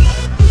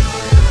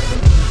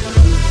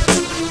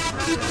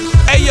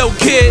 Hey yo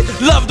kid,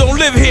 love don't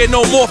live here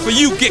no more for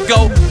you,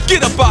 Gecko.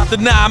 Get up out the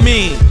nah, I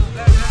mean.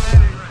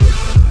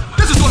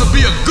 This is gonna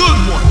be a good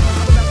one.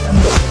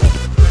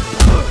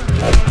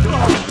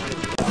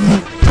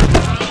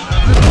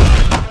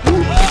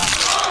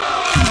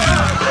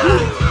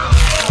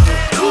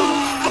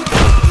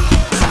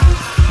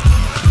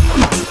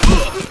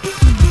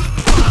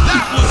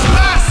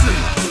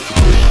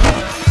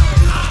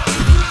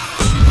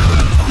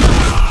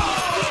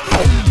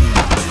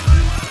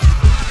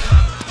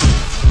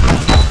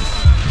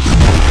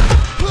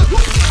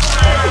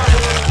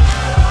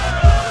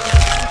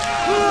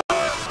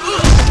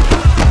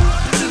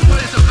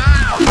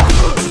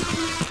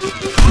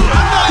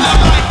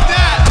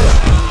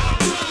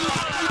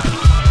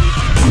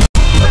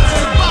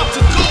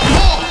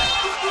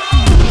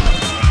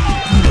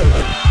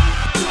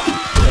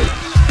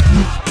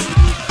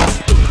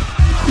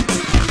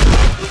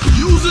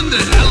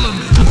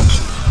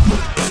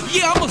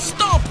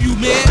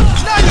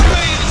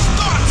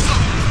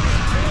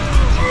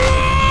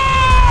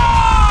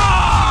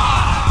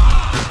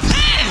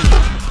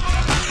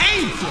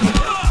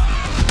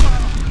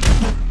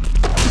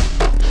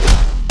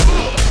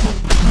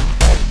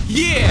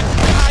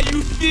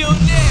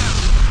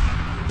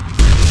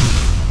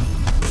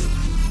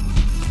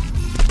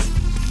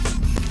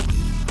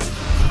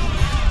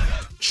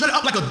 Shut it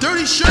up like a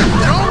dirty shirt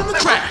thrown in the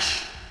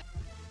trash.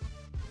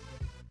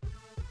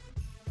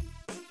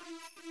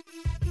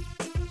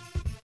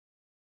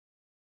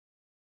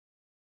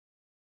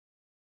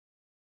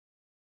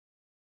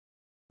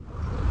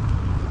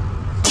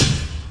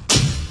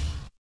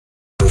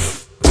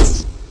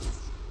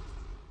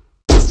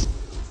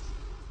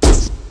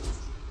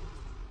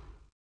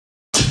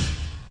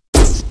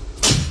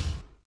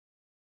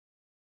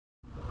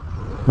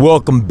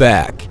 Welcome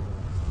back.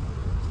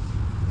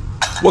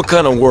 What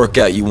kind of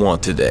workout you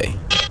want today?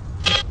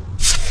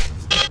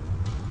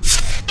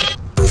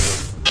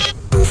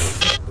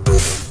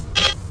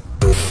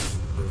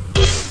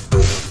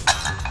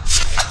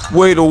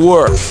 Way to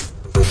work.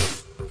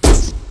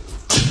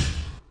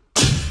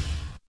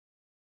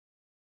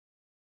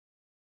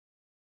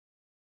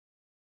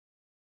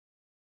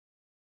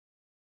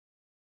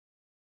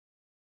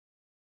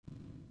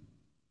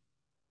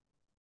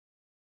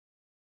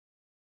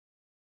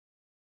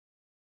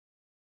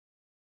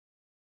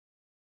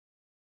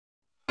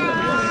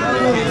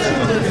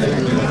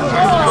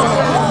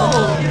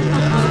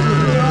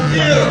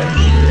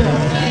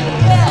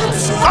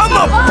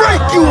 I'ma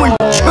break you in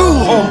two,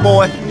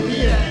 homeboy.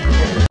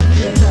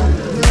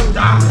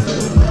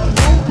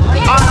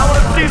 I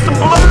wanna see some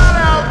blood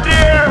out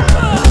there.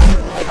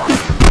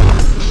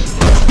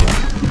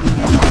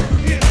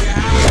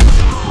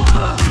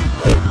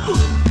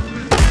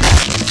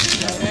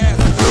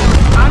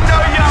 I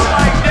know y'all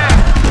like that.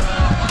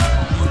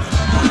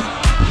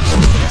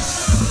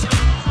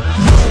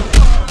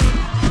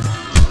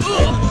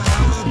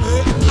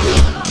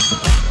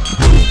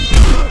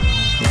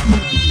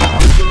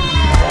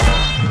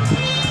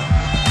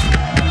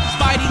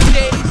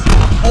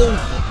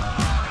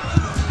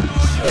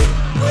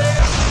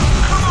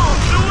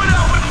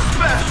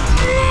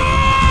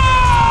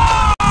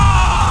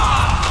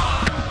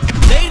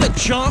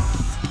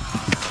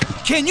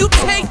 Can you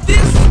take this?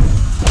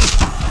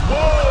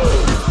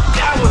 Whoa!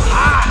 That was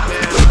hot,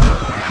 man.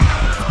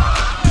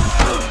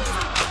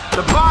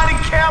 The body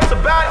count's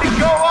about to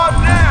go up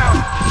now.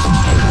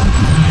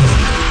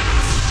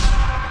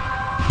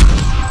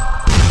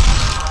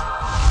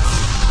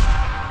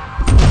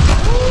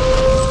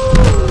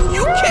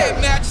 You can't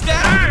match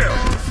that.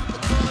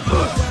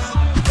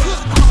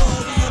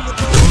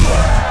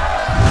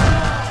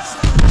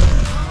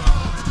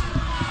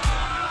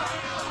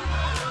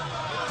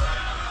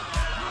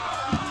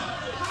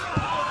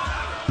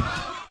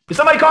 Did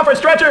somebody call for a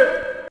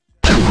stretcher?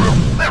 They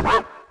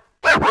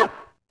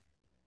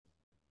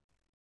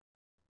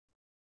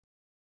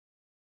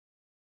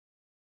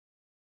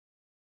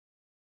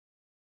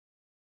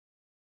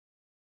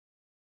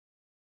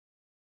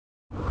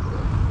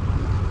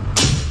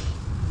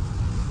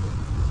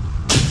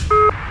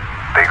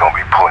gonna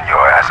be pulling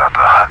your ass out the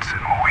Hudson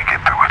when we get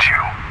through with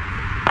you.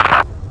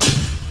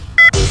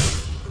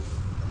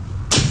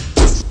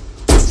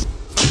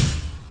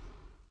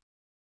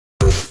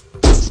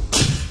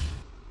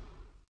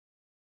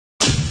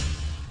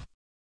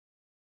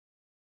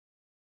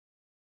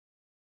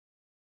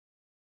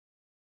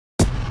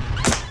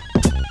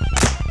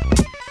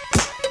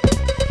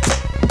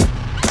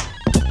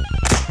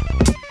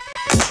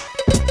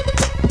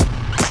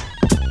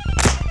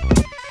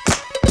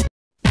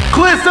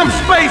 Clear some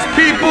space,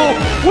 people!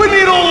 We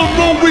need all the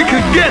room we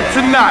can get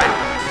tonight!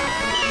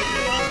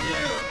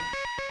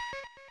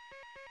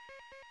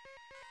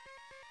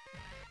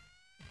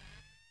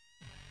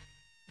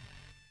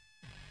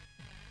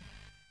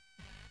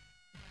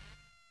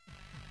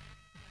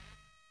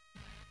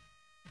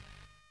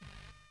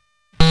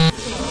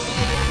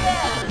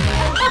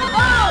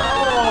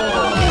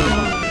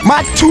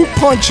 My 2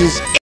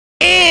 punches.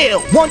 Ew!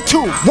 1,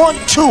 2, 1,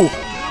 2.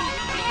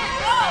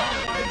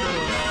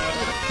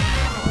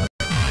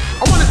 I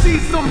wanna see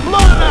some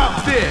blood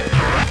out there!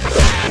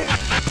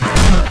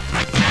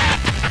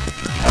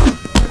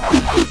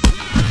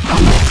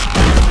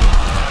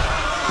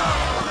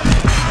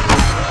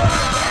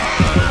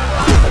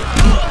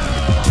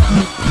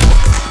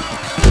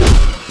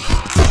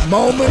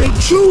 Moment of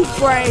truth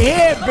right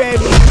here,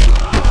 baby.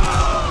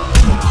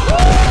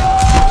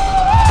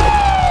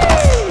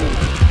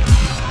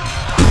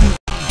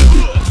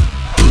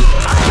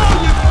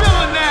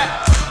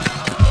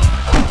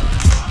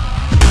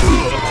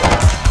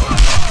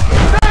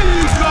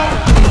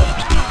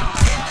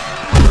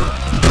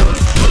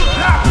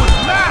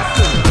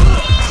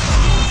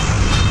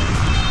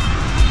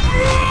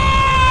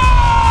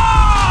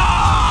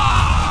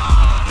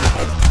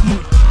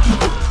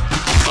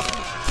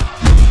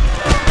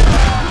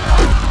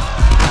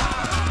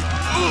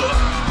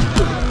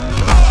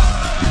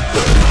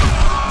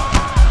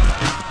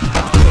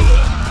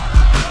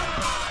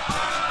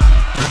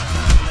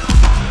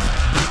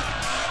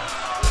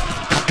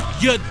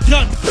 You're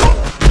done.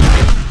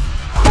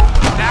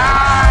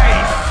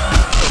 Nice!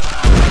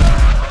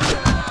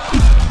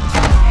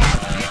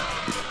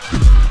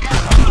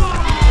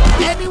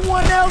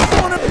 Anyone else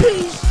want a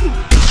piece?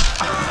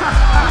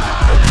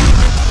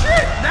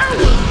 Shit, that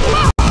was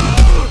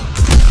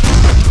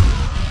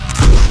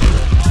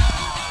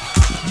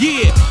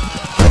Yeah.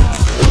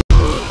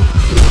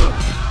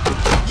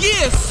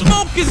 Yeah,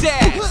 smoke his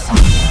ass.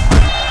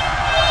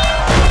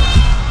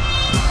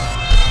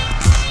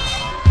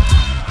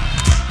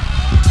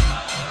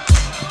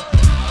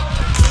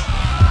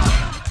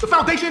 The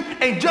foundation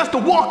ain't just a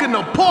walk in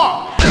the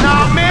park.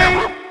 Nah,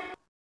 man.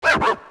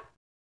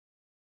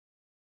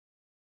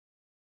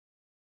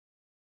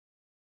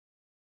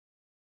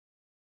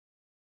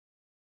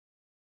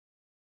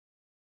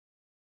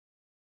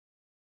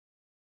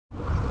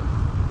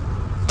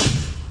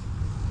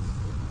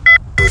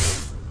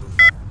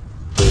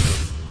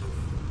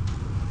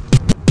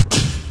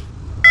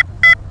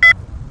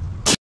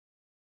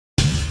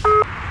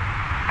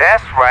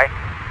 That's right.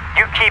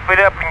 You keep it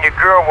up and your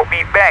girl will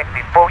be back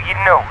before you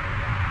know it.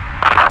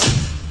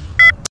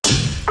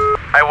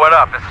 Hey, what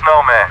up? It's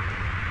Snowman.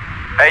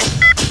 Hey.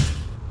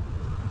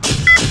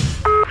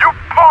 You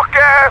punk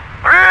ass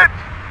bitch!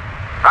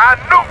 I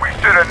knew we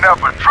should have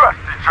never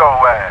trusted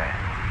your ass.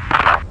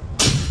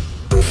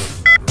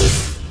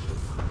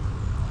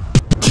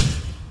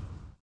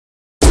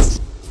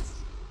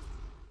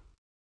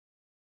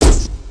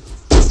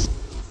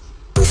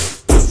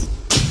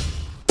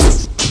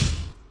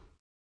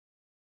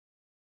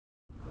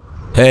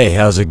 Hey,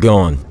 how's it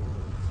going?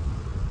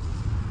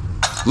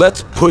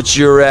 Let's put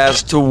your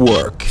ass to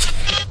work.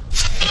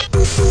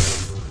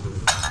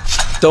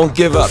 Don't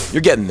give up.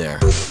 You're getting there.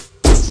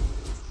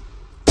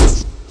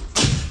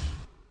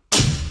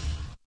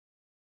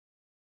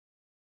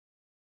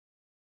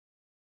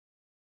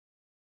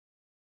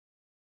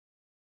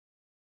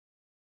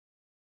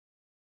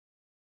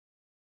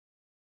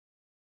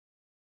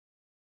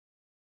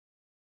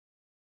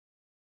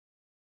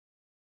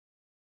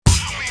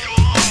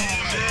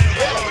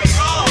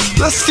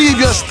 Let's see if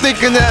your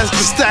stinking ass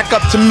can stack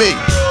up to me.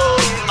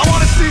 I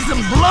want to see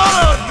some blood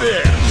out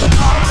there.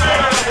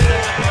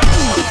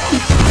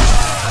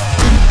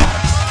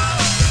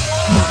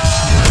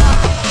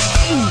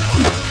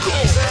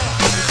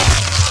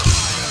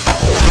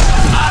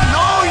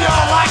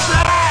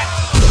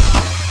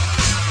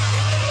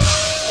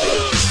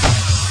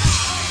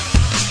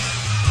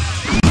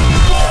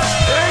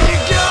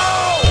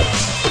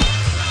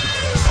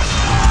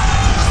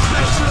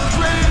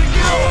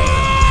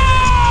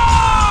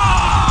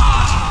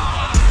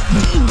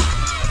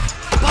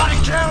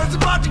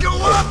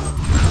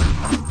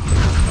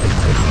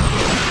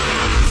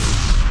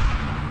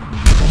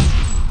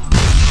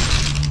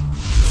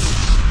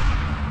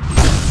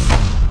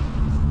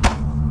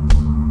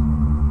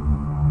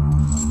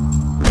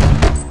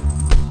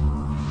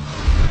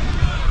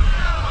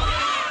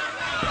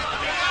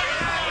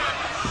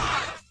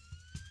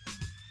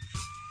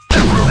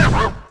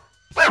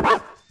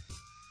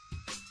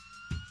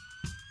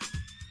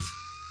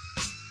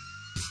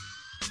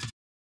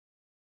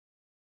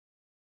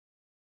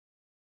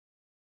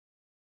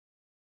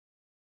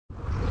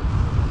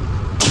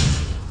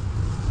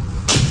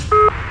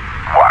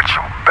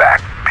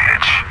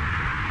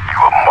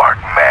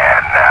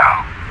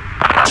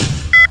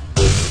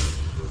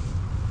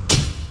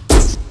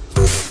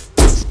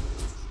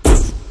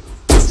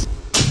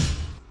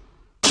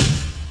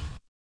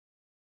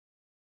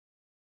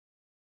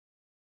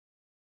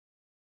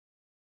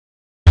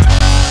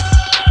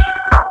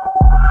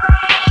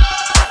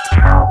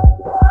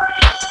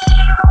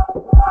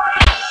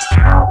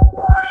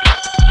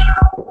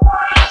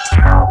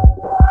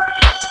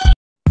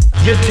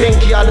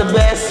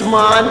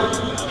 man.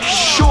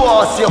 Show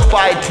us your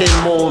fighting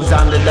moves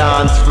on the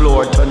dance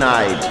floor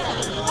tonight.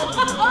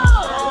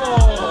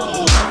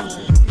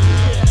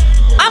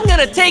 I'm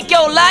gonna take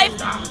your life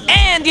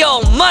and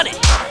your money.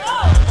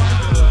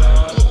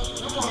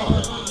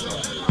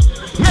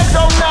 Make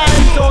some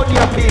nice out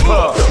here,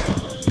 people.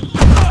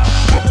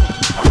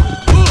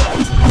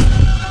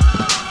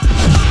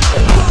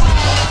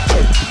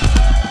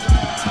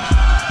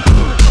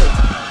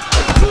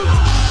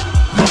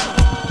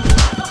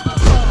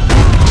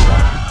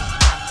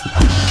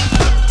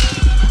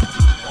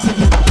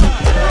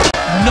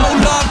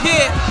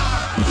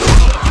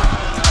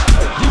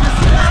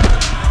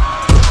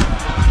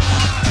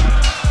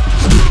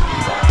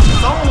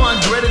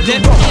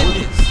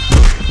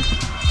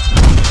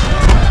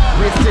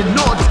 Wasting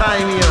no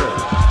time here.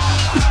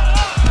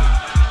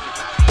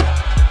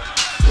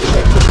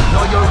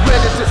 Now you're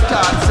ready to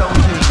start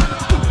something.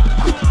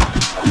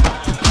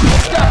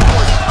 That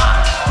was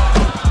hot.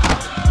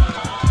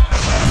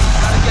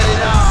 Gotta get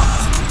it out.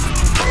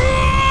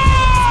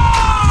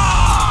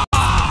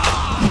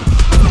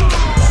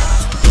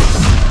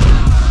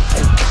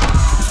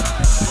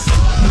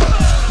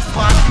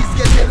 Party's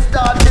getting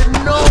started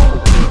now.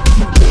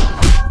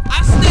 I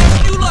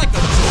snapped you like a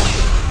twin.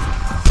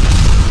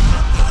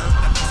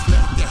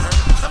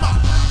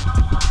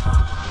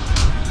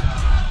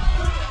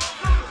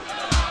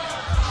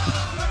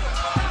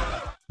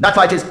 That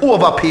fight is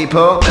over,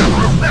 people.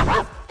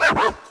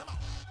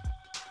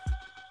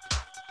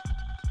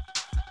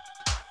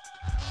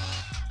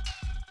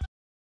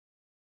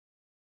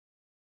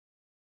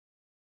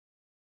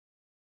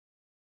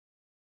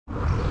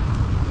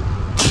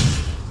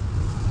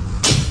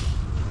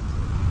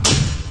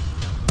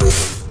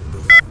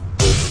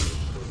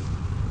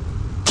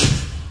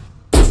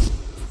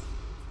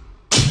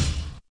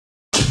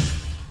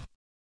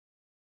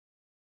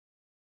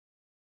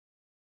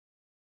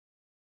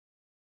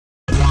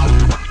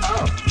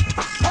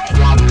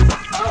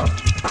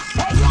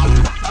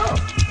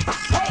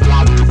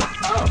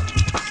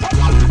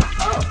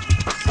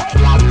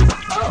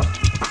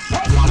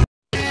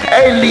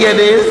 Hey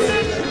ladies,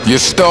 You're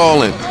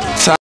stalling.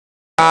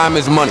 Time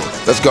is money.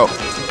 Let's go.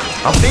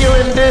 I'm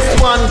feeling this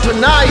one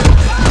tonight.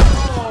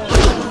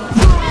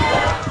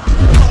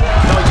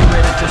 Now you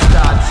ready to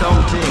start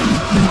something?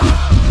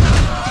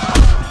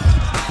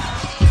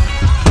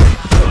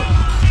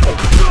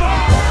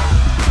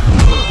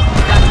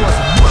 That was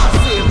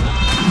massive.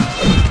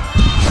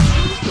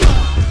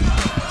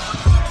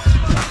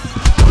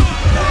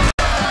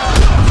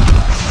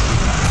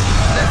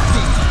 Let's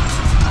see.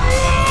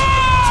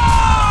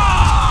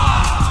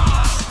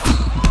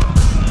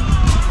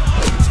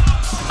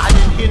 I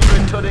didn't enter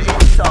into the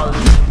insult.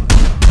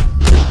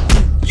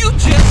 You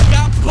just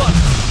got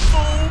punched,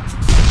 fool.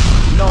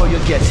 Now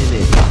you're getting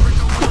it.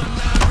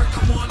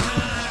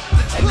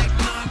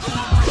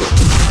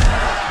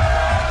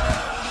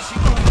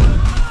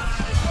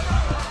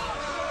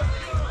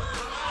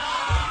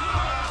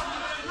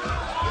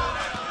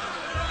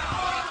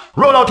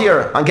 Roll out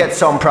here and get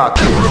some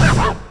practice.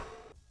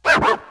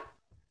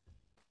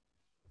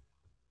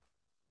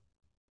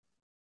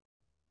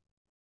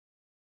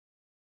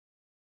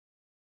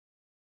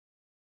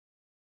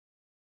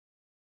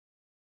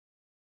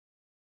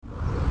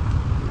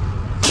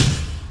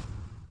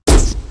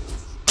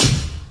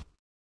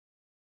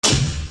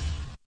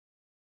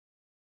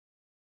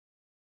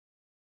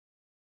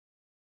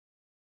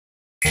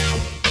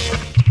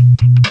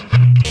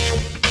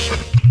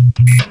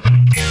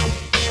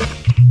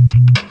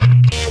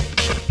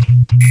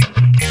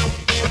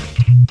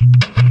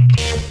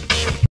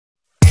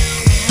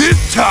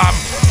 This time,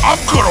 I'm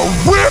gonna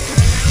rip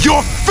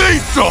your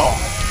face off!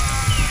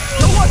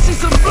 I want to see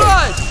some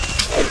blood.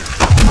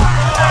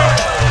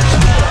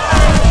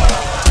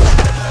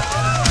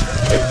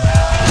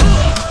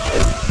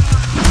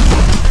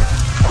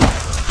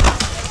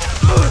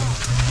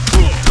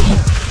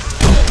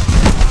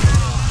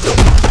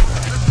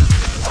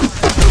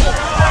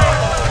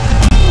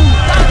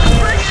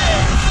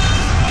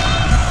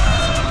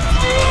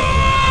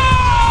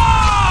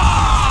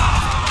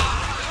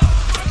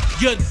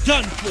 You're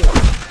done for.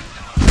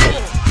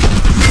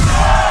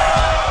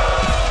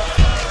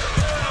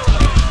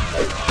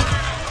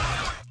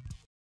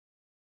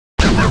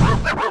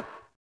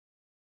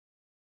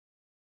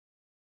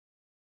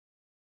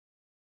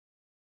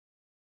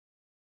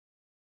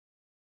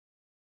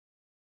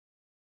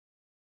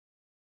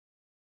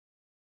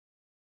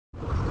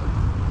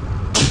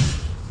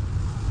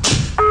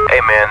 Hey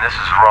man, this is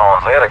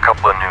Rollins. I got a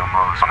couple of new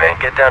moves, man.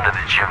 Get down to the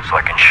gym so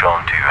I can show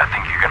them to you. I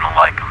think you're gonna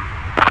like them.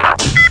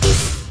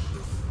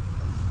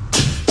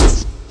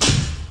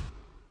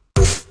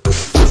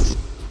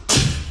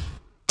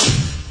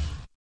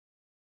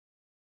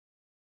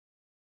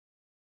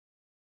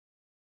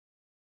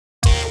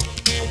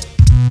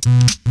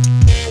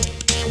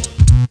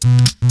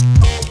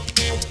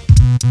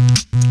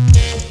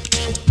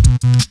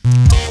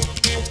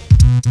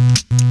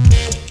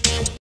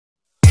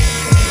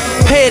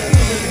 Head.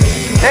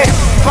 Hey,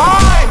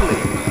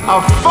 finally! A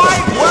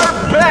fight worth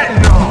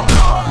betting on!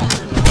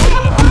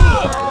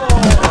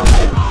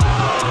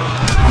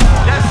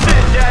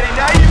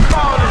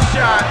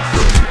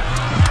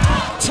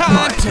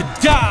 to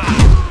die.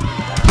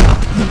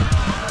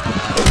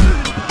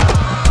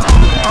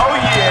 Oh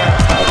yeah,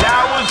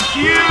 that was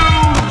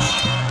huge.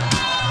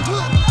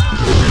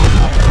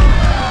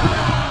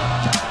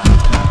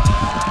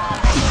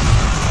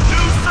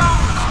 Do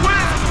something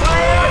quick,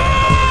 man.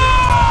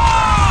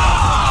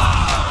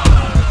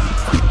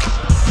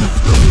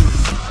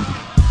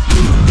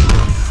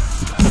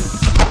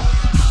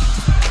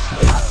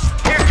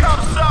 Here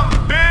comes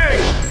something big.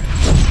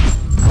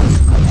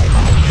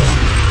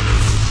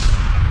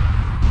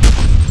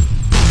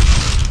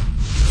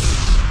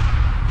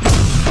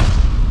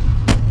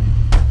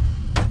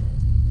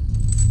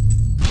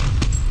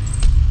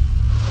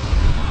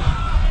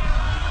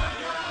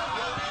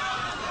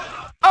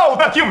 Oh,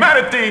 the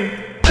humanity!